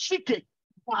 berendo asike,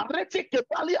 barete ke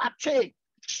bali ate,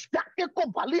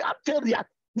 dateko bali ateria,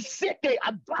 seke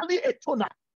abali etona,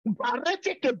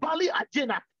 barete ke bali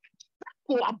atena,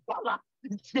 dako abala,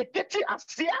 seketi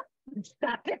asia,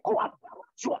 dateko abala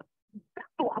chua,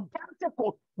 dato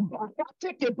abanteko,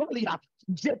 barate ke bali at,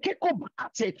 zekeko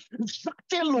bate,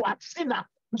 zatelo atsina,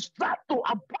 zato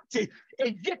abate,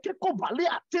 ejekeko bali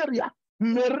ateria,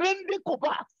 merende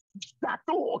koba,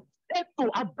 zato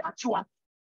eto abatua,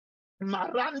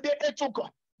 marande etoko.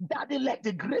 Daddy, let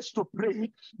the grace to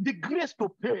pray,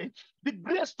 the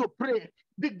grace to pray,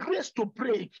 the grace to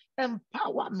pray.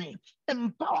 Empower me,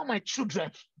 empower my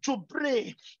children to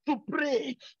pray, to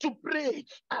pray, to pray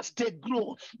as they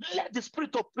grow. Let the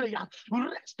spirit of prayer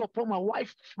rest upon my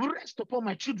wife, rest upon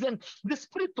my children. The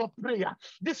spirit of prayer,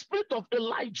 the spirit of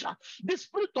Elijah, the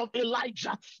spirit of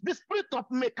Elijah, the spirit of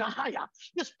Micaiah,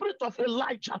 the spirit of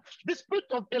Elijah, the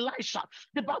spirit of Elisha.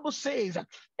 The Bible says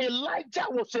Elijah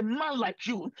was a man like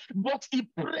you, but he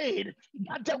prayed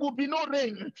that there will be no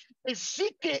rain.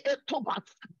 Ezike etoba,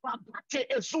 babate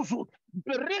ezuzu,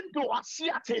 berendo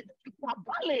asiate,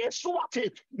 babale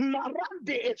esuate,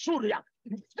 marande esuria,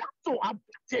 zato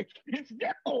abate,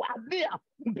 zeko abia,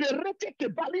 berete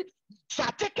kebali,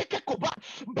 zateke kekoba,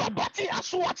 babati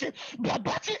asuate,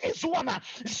 babati ezuana,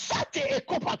 zate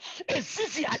ekoba,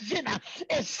 ezizi ajena,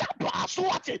 ezapa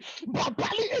asuate,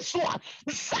 babali esua,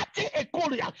 zate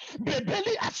ekoria,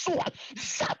 bebeli asua,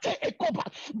 zate ekoba,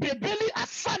 bebeli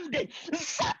asande,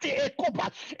 zate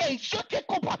ekoba, ejoke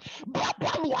koba,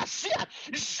 babalu asia,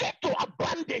 zeto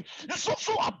abande,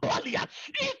 zoso abalia,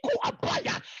 iko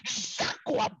abaya,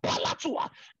 zako abalatua.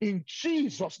 In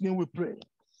Jesus' name we pray.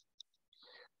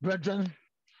 Brethren,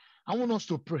 I want us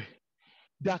to pray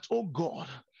that, oh God,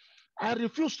 I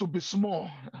refuse to be small.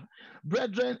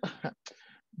 Brethren,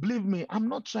 believe me, I'm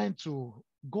not trying to.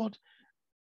 God,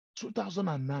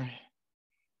 2009,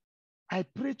 I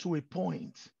prayed to a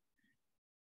point.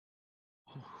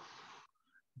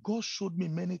 God showed me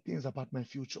many things about my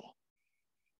future.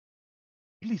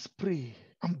 Please pray.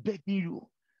 I'm begging you.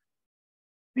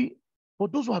 See, for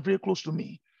those who are very close to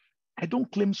me, I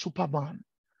don't claim Superman.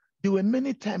 There were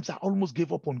many times I almost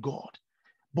gave up on God.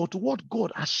 But what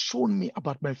God has shown me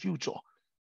about my future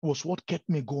was what kept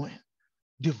me going.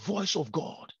 The voice of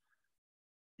God.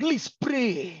 Please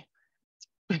pray.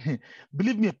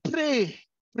 Believe me, pray,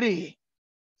 pray.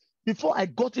 Before I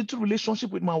got into relationship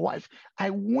with my wife,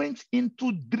 I went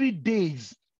into 3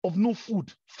 days of no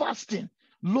food, fasting.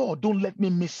 Lord, don't let me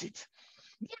miss it.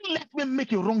 Don't let me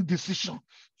make a wrong decision.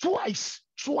 Twice.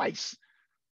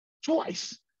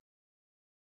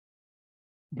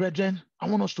 Brethren, I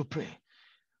want us to pray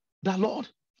that, Lord,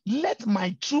 let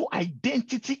my true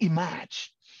identity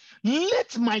emerge.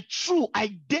 Let my true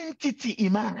identity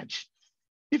emerge.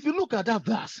 If you look at that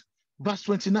verse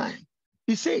 29,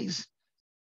 it says,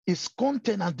 his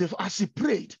countenance, as he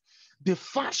prayed, the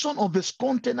fashion of his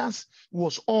countenance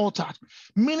was altered,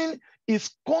 meaning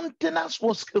his countenance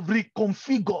was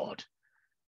reconfigured,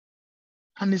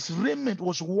 and his raiment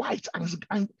was white.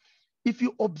 And if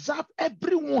you observe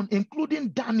everyone, including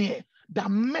Daniel, that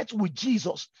met with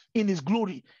Jesus in his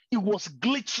glory, it was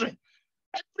glittering.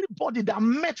 Everybody that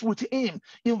met with him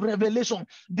in Revelation,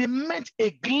 they met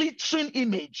a glittering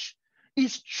image.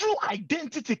 His true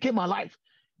identity came alive.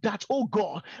 That, oh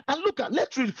God, and look at,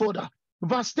 let's read further.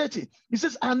 Verse 30, it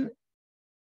says, and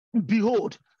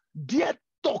behold, there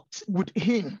talked with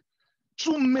him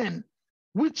 2 men,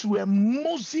 which were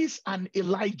Moses and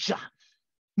Elijah.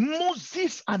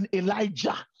 Moses and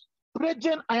Elijah.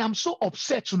 Brethren, I am so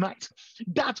upset tonight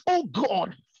that, oh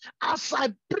God, as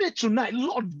I pray tonight,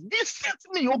 Lord, visit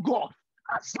me, oh God.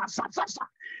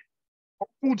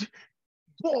 Would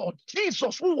God,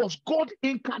 Jesus, who was God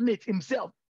incarnate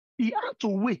himself, he had to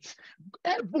wait.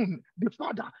 Heaven, the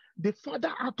Father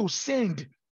had to send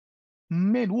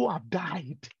men who have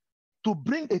died to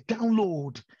bring a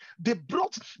download. They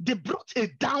brought a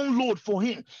download for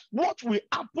him. What will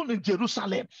happen in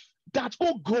Jerusalem? That,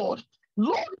 oh God,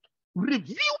 Lord,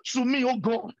 reveal to me, oh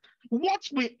God, what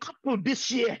will happen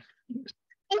this year.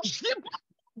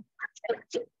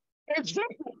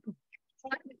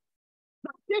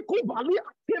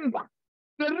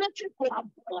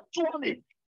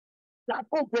 That,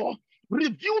 oh God,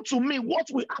 reveal to me what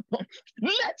will happen.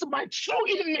 Let my true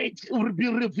image be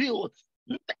revealed.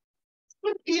 Let my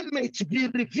true image be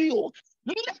revealed.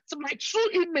 Let my true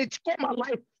image come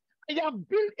alive. I have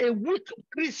been a weak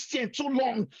Christian too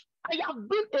long. I have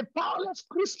been a powerless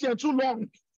Christian too long.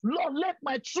 Lord, let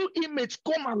my true image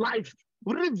come alive.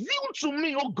 Reveal to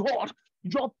me, oh God,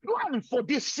 your plan for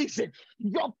this season,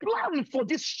 your plan for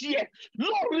this year.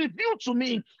 Lord, reveal to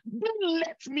me. Don't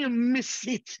let me miss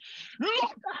it.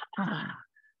 Lord,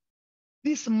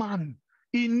 this man,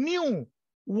 he knew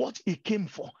what he came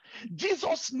for.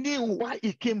 Jesus knew why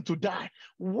he came to die.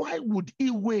 Why would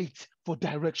he wait for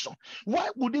direction? Why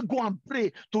would he go and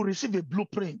pray to receive a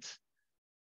blueprint?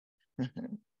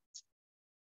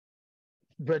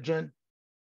 Brethren,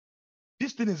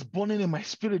 this thing is burning in my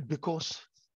spirit because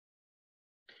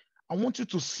I want you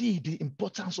to see the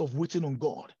importance of waiting on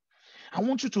God. I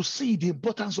want you to see the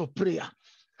importance of prayer.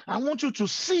 I want you to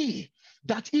see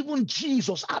that even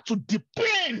Jesus had to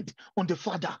depend on the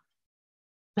Father.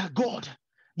 that God,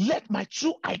 let my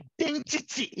true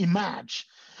identity emerge.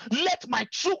 Let my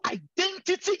true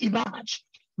identity emerge.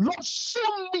 Lord,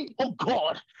 show me, oh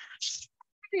God, show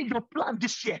me your plan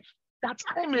this year that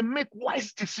I may make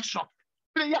wise decisions.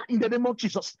 Prayer in the name of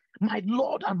Jesus, my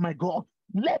Lord and my God,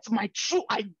 let my true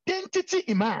identity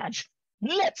emerge.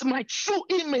 Let my true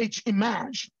image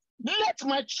emerge. Let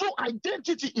my true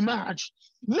identity emerge.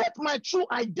 Let my true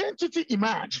identity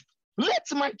emerge. Let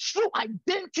my true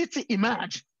identity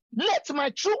emerge. Let my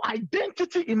true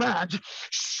identity emerge.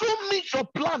 Show me your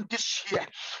plan this year.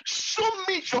 Show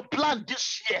me your plan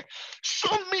this year.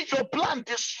 Show me your plan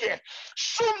this year.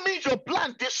 Show me your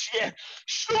plan this year.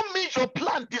 Show me your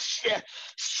plan this year.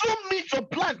 Show me your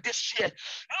plan this year.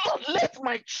 Lord, let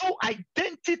my true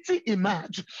identity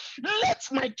emerge. Let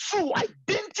my true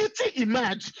identity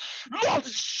emerge. Lord,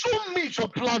 show me your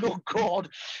plan, oh God.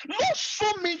 Lord,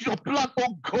 show me your plan,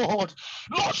 oh God.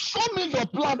 Lord, show me your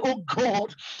plan, oh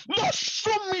God. Lord,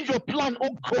 show me your plan,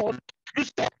 oh God. You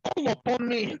said, call upon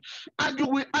me and you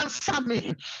will answer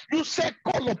me. You said,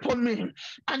 call upon me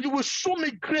and you will show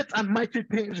me great and mighty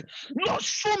things. Lord,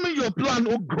 show me your plan,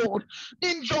 oh God.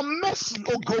 In your mercy,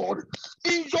 oh God.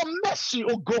 In your mercy,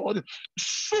 oh God.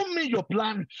 Show me your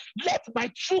plan. Let my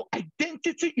true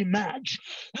identity emerge.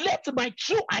 Let my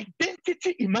true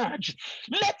identity emerge.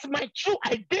 Let my true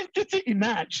identity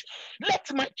emerge.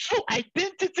 Let my true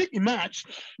identity emerge.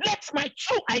 Let my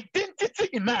true identity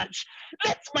emerge.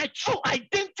 Let my true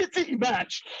identity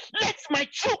emerge. Let my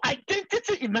true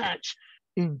identity emerge.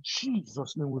 In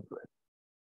Jesus' name we pray.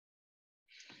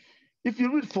 If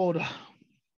you read further,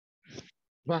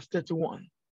 verse 31,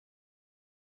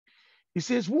 it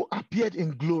says, who appeared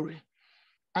in glory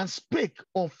and spake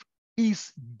of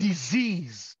his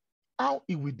disease, how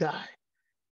he will die,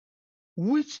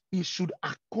 which he should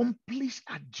accomplish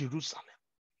at Jerusalem.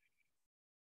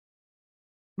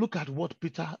 Look at what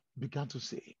Peter began to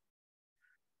say.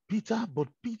 Peter,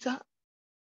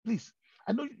 please,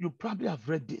 I know you probably have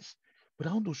read this, but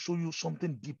I want to show you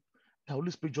something deep. The Holy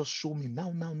Spirit just show me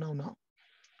now.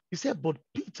 He said, but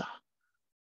Peter,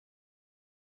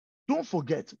 don't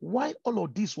forget, while all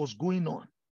of this was going on,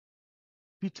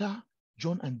 Peter,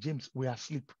 John, and James were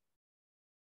asleep.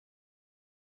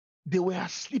 They were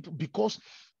asleep because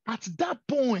at that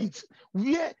point,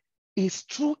 where is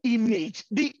true image,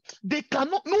 they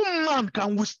cannot, no man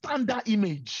can withstand that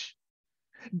image.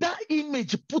 That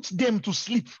image puts them to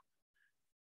sleep.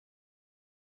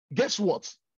 Guess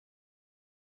what?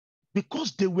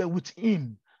 Because they were with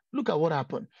him. Look at what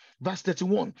happened. Verse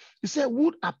 31, he said,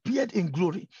 would appeared in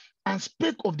glory and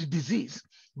spake of the disease.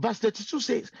 Verse 32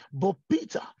 says, but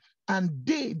Peter and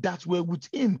they that were with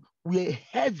him were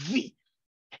heavy.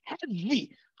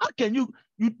 Heavy. How can you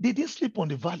they didn't sleep on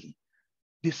the valley.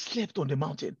 They slept on the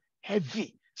mountain.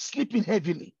 Heavy, sleeping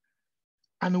heavily.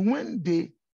 And when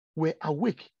they were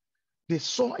awake, they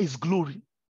saw his glory.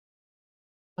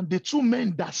 And the two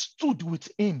men that stood with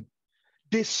him,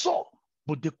 they saw,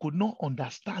 but they could not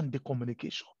understand the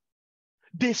communication.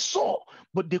 They saw,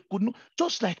 but they could not,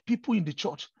 just like people in the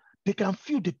church, they can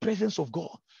feel the presence of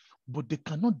God, but they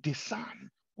cannot discern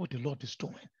what the Lord is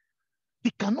doing.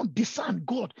 They cannot discern,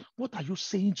 God, what are you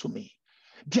saying to me?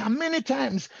 There are many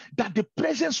times that the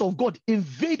presence of God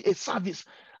invade a service,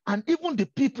 and even the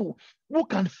people who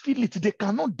can feel it, they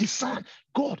cannot discern,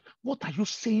 God, what are you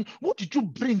saying? What did you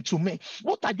bring to me?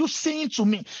 What are you saying to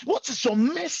me? What is your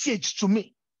message to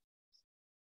me?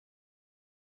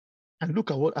 And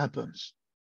look at what happens.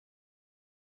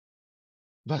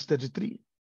 Verse 33,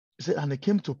 it said, and it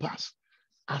came to pass,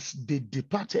 as they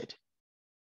departed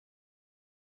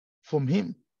from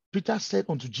him, Peter said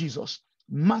unto Jesus,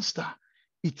 Master,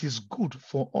 it is good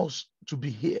for us to be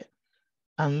here.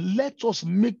 And let us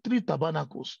make 3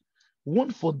 tabernacles,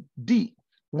 one for thee,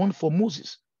 one for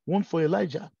Moses, one for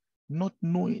Elijah, not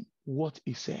knowing what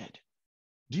he said.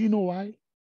 Do you know why?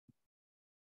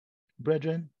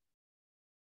 Brethren,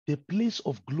 the place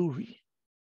of glory,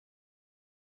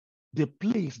 the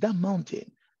place, that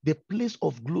mountain, the place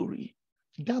of glory,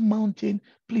 that mountain,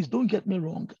 please don't get me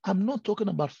wrong. I'm not talking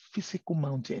about physical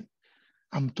mountain.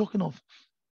 I'm talking of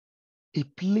a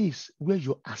place where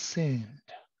you ascend,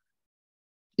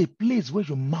 a place where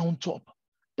you mount up.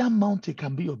 That mountain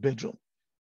can be your bedroom.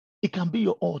 It can be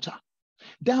your altar.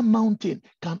 That mountain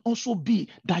can also be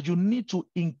that you need to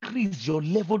increase your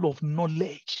level of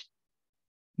knowledge.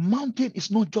 Mountain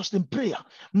is not just in prayer.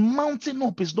 Mounting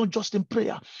up is not just in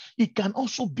prayer. It can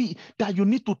also be that you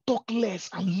need to talk less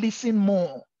and listen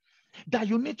more. That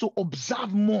you need to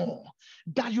observe more.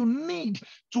 That you need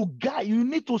to guide. You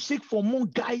need to seek for more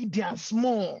guidance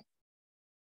more.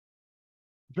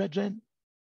 Brethren,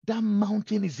 that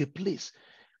mountain is a place.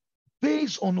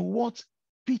 based on what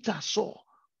Peter saw,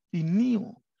 he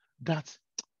knew that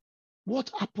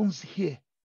what happens here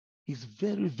is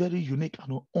very, very unique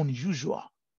and unusual.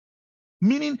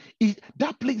 Meaning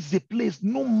that place is a place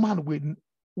no man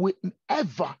will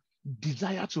ever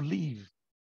desire to live.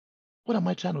 What am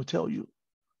I trying to tell you?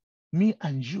 Me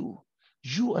and you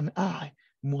and I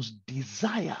must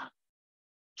desire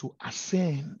to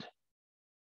ascend.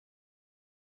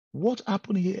 What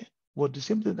happened here was the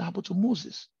same thing that happened to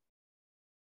Moses.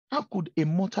 How could a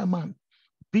mortal man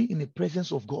be in the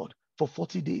presence of God for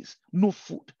 40 days? No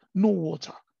food, no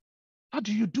water. How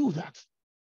do you do that?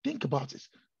 Think about it.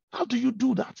 How do you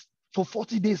do that for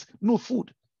 40 days? No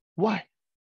food. Why?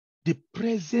 The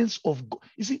presence of God.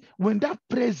 You see, when that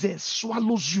presence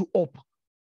swallows you up,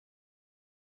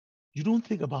 you don't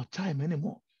think about time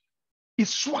anymore. It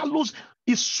swallows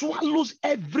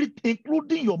everything,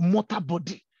 including your mortal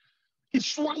body. It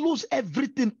swallows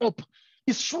everything up.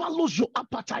 It swallows your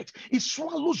appetite. It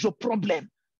swallows your problem.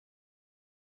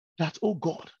 That, oh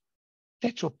God,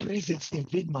 let your presence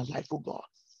invade my life, oh God.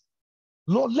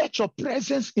 Lord, let your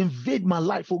presence invade my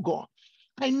life, oh God.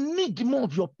 I need more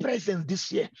of your presence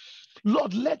this year.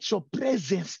 Lord, let your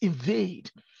presence invade.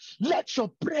 Let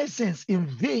your presence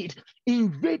invade.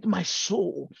 Invade my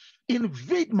soul.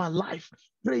 Invade my life.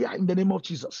 Prayer in the name of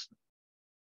Jesus.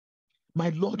 My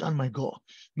Lord and my God.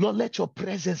 Lord, let your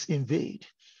presence invade.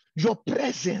 Your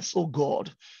presence, oh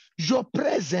God. Your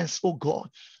presence, oh God.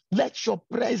 Let your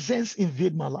presence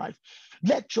invade my life.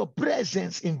 Let your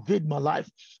presence invade my life.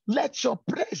 Let your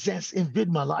presence invade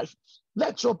my life.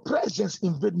 Let your presence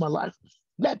invade my life.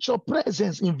 Let your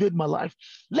presence invade my life.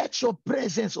 Let your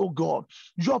presence, oh God,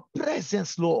 your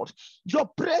presence, Lord, your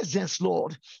presence,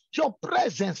 Lord, your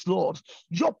presence, Lord,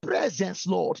 your presence,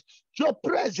 Lord, your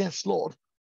presence, Lord.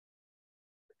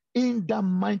 In the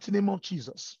mighty name of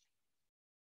Jesus.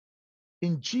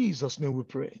 In Jesus' name we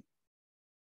pray.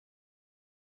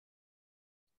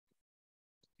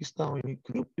 This time,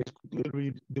 could you please quickly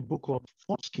read the book of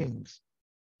 1 Kings,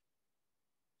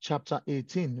 chapter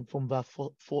 18, from verse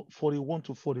 41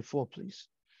 to 44, please.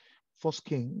 1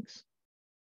 Kings.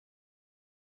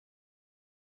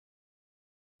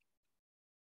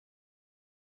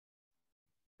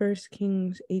 First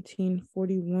Kings 18,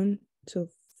 41 to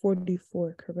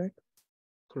 44, correct?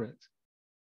 Correct.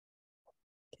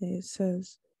 Okay, it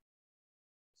says,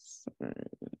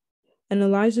 and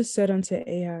Elijah said unto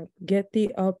Ahab, Get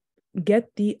thee up,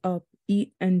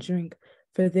 eat and drink,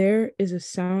 for there is a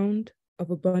sound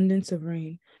of abundance of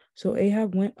rain. So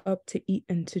Ahab went up to eat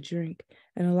and to drink,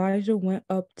 and Elijah went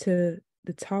up to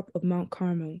the top of Mount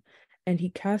Carmel, and he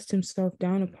cast himself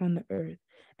down upon the earth,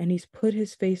 and he put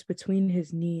his face between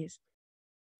his knees.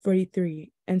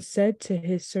 43, and said to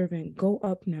his servant, Go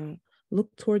up now,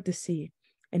 look toward the sea.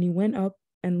 And he went up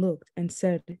and looked, and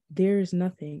said, There is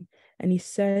nothing. And he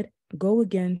said, Go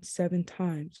again 7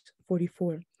 times.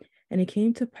 44. And it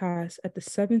came to pass at the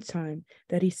 7th time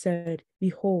that he said,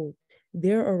 Behold,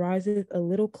 there ariseth a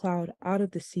little cloud out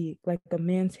of the sea like a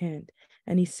man's hand.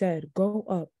 And he said, Go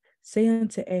up, say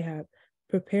unto Ahab,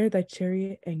 Prepare thy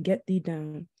chariot and get thee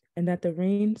down, and that the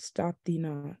rain stop thee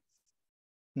not.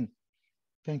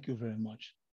 Thank you very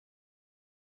much.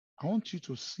 I want you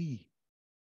to see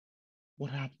what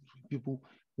happens with people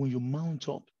when you mount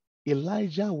up.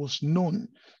 Elijah was known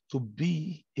to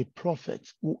be a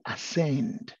prophet who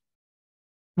ascends,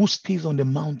 who stays on the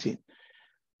mountain.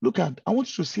 Look at, I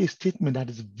want you to see a statement that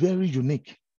is very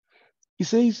unique. He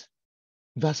says,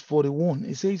 verse 41,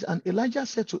 it says, and Elijah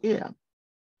said to Ahab,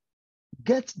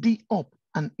 Get thee up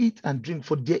and eat and drink,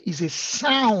 for there is a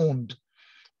sound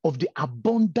of the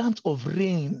abundance of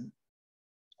rain.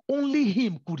 Only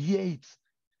him could hear it.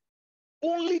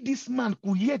 Only this man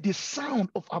could hear the sound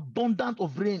of abundance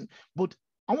of rain. But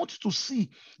I want you to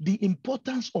see the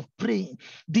importance of praying,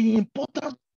 the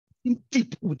importance of being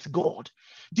deep with God,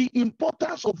 the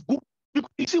importance of good.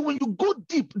 You see, when you go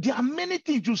deep, there are many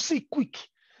things you see quick.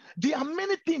 There are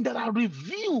many things that are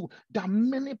revealed that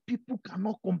many people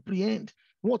cannot comprehend.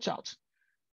 Watch out.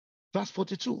 Verse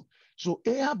 42. So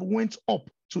Ahab went up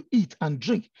to eat and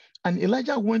drink, and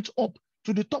Elijah went up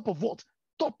to the top of what?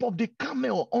 Top of the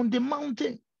Carmel on the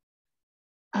mountain.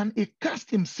 And he cast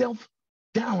himself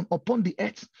down upon the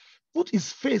earth, put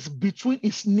his face between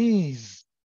his knees.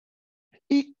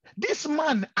 This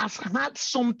man has had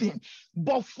something,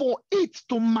 but for it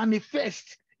to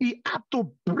manifest, he had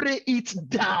to pray it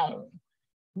down.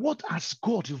 What has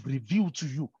God revealed to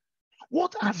you?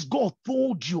 What has God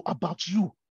told you about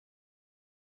you?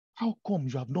 How come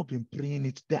you have not been praying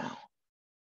it down?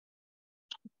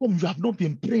 How come you have not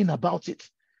been praying about it?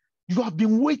 You have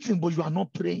been waiting, but you are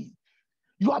not praying.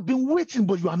 You have been waiting,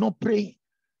 but you are not praying.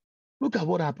 Look at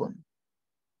what happened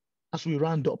as we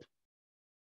round up.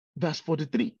 Verse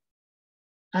 43.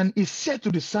 And he said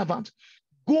to the servant,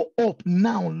 go up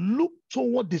now, look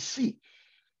toward the sea.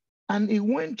 And he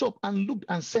went up and looked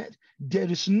and said, there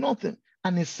is nothing.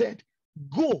 And he said,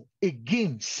 go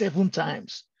again 7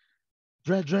 times.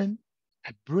 Brethren,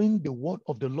 I bring the word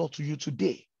of the Lord to you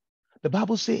today. The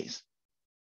Bible says,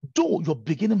 though your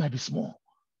beginning might be small,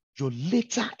 your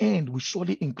later end will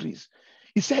surely increase.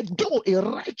 He said, though a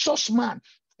righteous man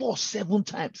fall 7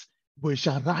 times, but he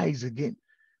shall rise again.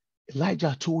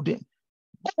 Elijah told him,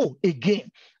 go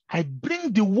again. I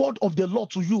bring the word of the Lord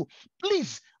to you.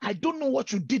 Please, I don't know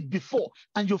what you did before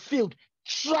and you failed.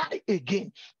 Try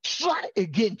again, try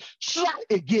again, try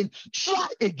again, try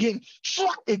again,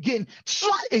 try again,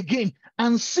 try again,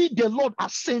 and see the Lord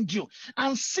ascend you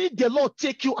and see the Lord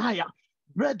take you higher.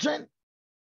 Brethren,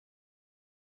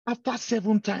 after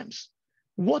 7 times,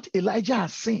 what Elijah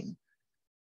has seen,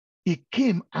 it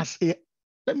came as a,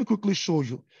 let me quickly show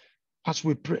you as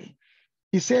we pray.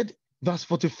 He said, verse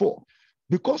 44,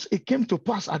 because it came to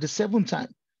pass at the 7th time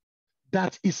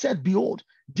that he said, behold,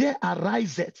 there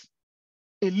ariseth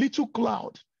a little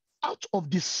cloud out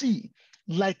of the sea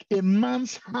like a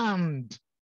man's hand.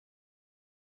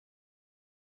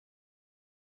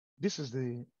 This is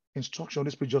the instruction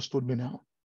this Spirit just told me now.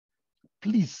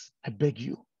 Please, I beg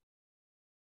you,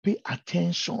 pay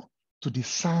attention to the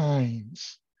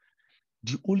signs.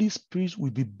 The Holy Spirit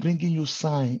will be bringing you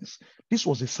signs. This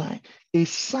was a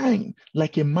sign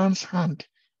like a man's hand,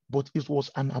 but it was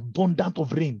an abundance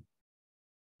of rain.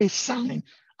 A sign.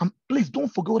 And please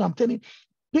don't forget what I'm telling you.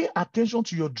 Pay attention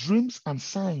to your dreams and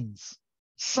signs.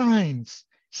 Signs.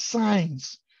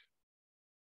 Signs.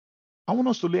 I want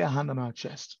us to lay a hand on our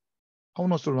chest. I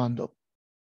want us to round up.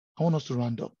 I want us to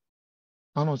round up.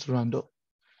 I want us to round up.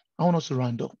 I want us to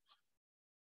round up.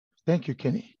 Thank you,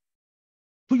 Kenny.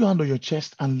 Put your hand on your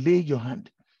chest and lay your hand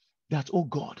that, oh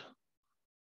God,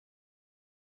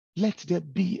 let there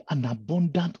be an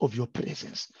abundance of your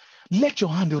presence. Let your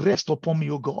hand rest upon me,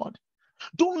 oh God.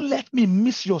 Don't let me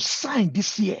miss your sign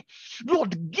this year.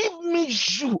 Lord, give me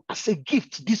you as a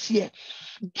gift this year.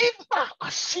 Give me a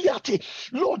siate.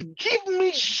 Lord, give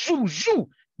me you,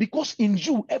 because in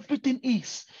you everything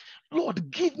is.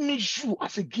 Lord, give me you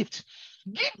as a gift.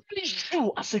 Give me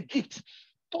you as a gift.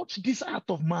 Touch this heart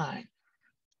of mine.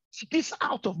 This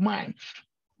out of mine.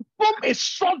 Form a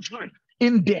surgery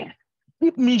in there.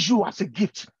 Give me you as a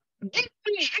gift. Give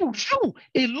me you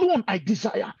alone I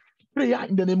desire. Prayer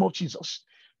in the name of Jesus.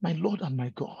 My Lord and my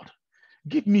God.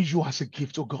 Give me you as a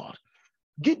gift, oh God.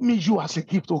 Give me you as a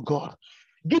gift, oh God.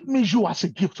 Give me you as a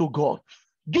gift, oh God.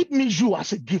 Give me you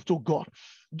as a gift, oh God.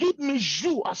 Give me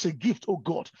you as a gift, oh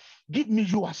God. Give me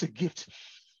you as a gift.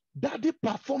 Daddy,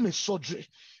 perform a surgery.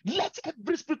 Let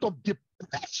every spirit of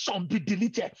depression be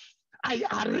deleted. I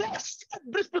arrest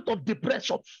every spirit of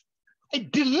depression. I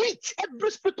delete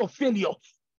every spirit of failure.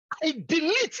 I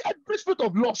delete every spirit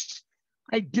of loss.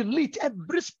 I delete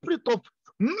every spirit of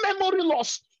memory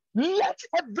loss. Let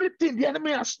everything the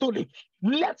enemy has stolen,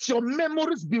 let your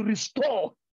memories be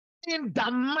restored in the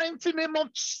mighty name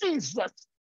of Jesus.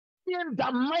 In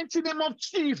the mighty name of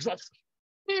Jesus.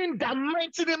 In the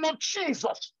mighty name of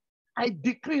Jesus. I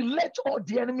decree, let all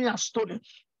the enemy has stolen,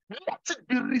 let it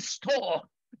be restored,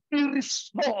 be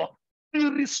restored, be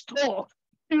restored,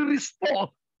 be restored.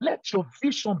 Let your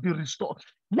vision be restored.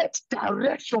 Let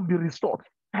direction be restored.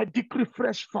 I decree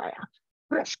fresh fire,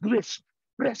 fresh grace,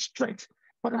 fresh strength.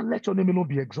 Father, let your name alone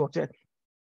be exalted.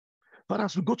 Father,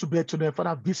 as we go to bed tonight,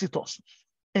 Father, visit us.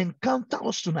 Encounter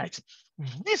us tonight.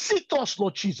 Visit us,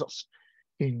 Lord Jesus.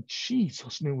 In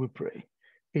Jesus' name we pray.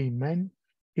 Amen.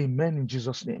 Amen in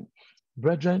Jesus' name.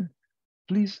 Brethren,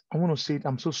 please, I want to say it.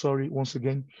 I'm so sorry once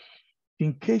again.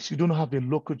 In case you don't have a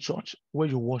local church where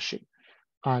you worship,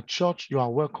 our church, you are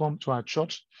welcome to our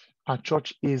church. Our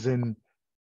church is in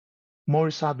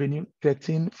Morris Avenue,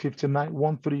 1359,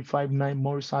 1359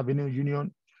 Morris Avenue,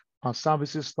 Union. Our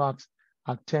services start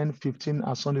at 10:15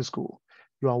 at Sunday school.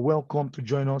 You are welcome to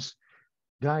join us.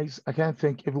 Guys, I can't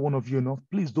thank every one of you enough.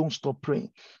 Please don't stop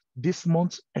praying. This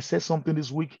month, I said something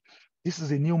this week. This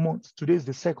is a new month. Today is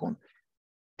the 2nd.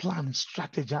 Plan,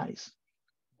 strategize.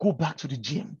 Go back to the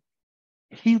gym.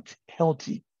 Eat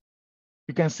healthy.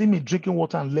 You can see me drinking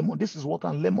water and lemon. This is water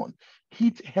and lemon.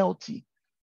 Eat healthy.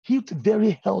 Eat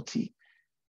very healthy.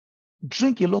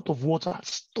 Drink a lot of water.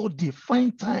 Study.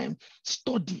 Find time.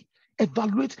 Study.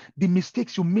 Evaluate the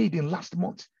mistakes you made in last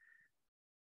month.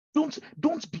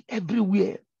 Don't be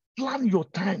everywhere. Plan your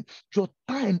time. Your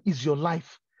time is your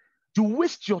life. You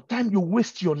waste your time, you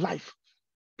waste your life.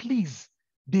 Please,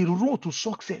 the road to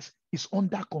success is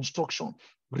under construction.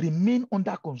 Remain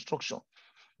under construction.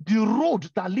 The road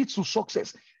that leads to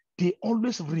success, they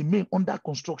always remain under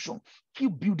construction.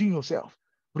 Keep building yourself.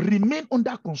 Remain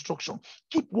under construction.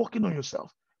 Keep working on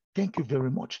yourself. Thank you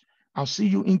very much. I'll see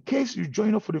you. In case you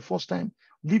join us for the first time,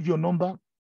 leave your number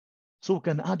so we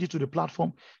can add you to the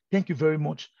platform. Thank you very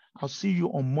much. I'll see you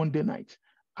on Monday night.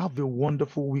 Have a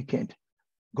wonderful weekend.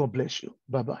 God bless you.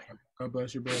 Bye-bye. God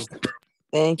bless you, bro.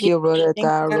 Thank you, Brother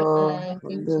Thank you, Taro. Papa.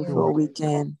 Thank Wonderful you.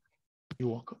 weekend. You're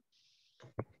welcome.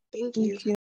 Thank you.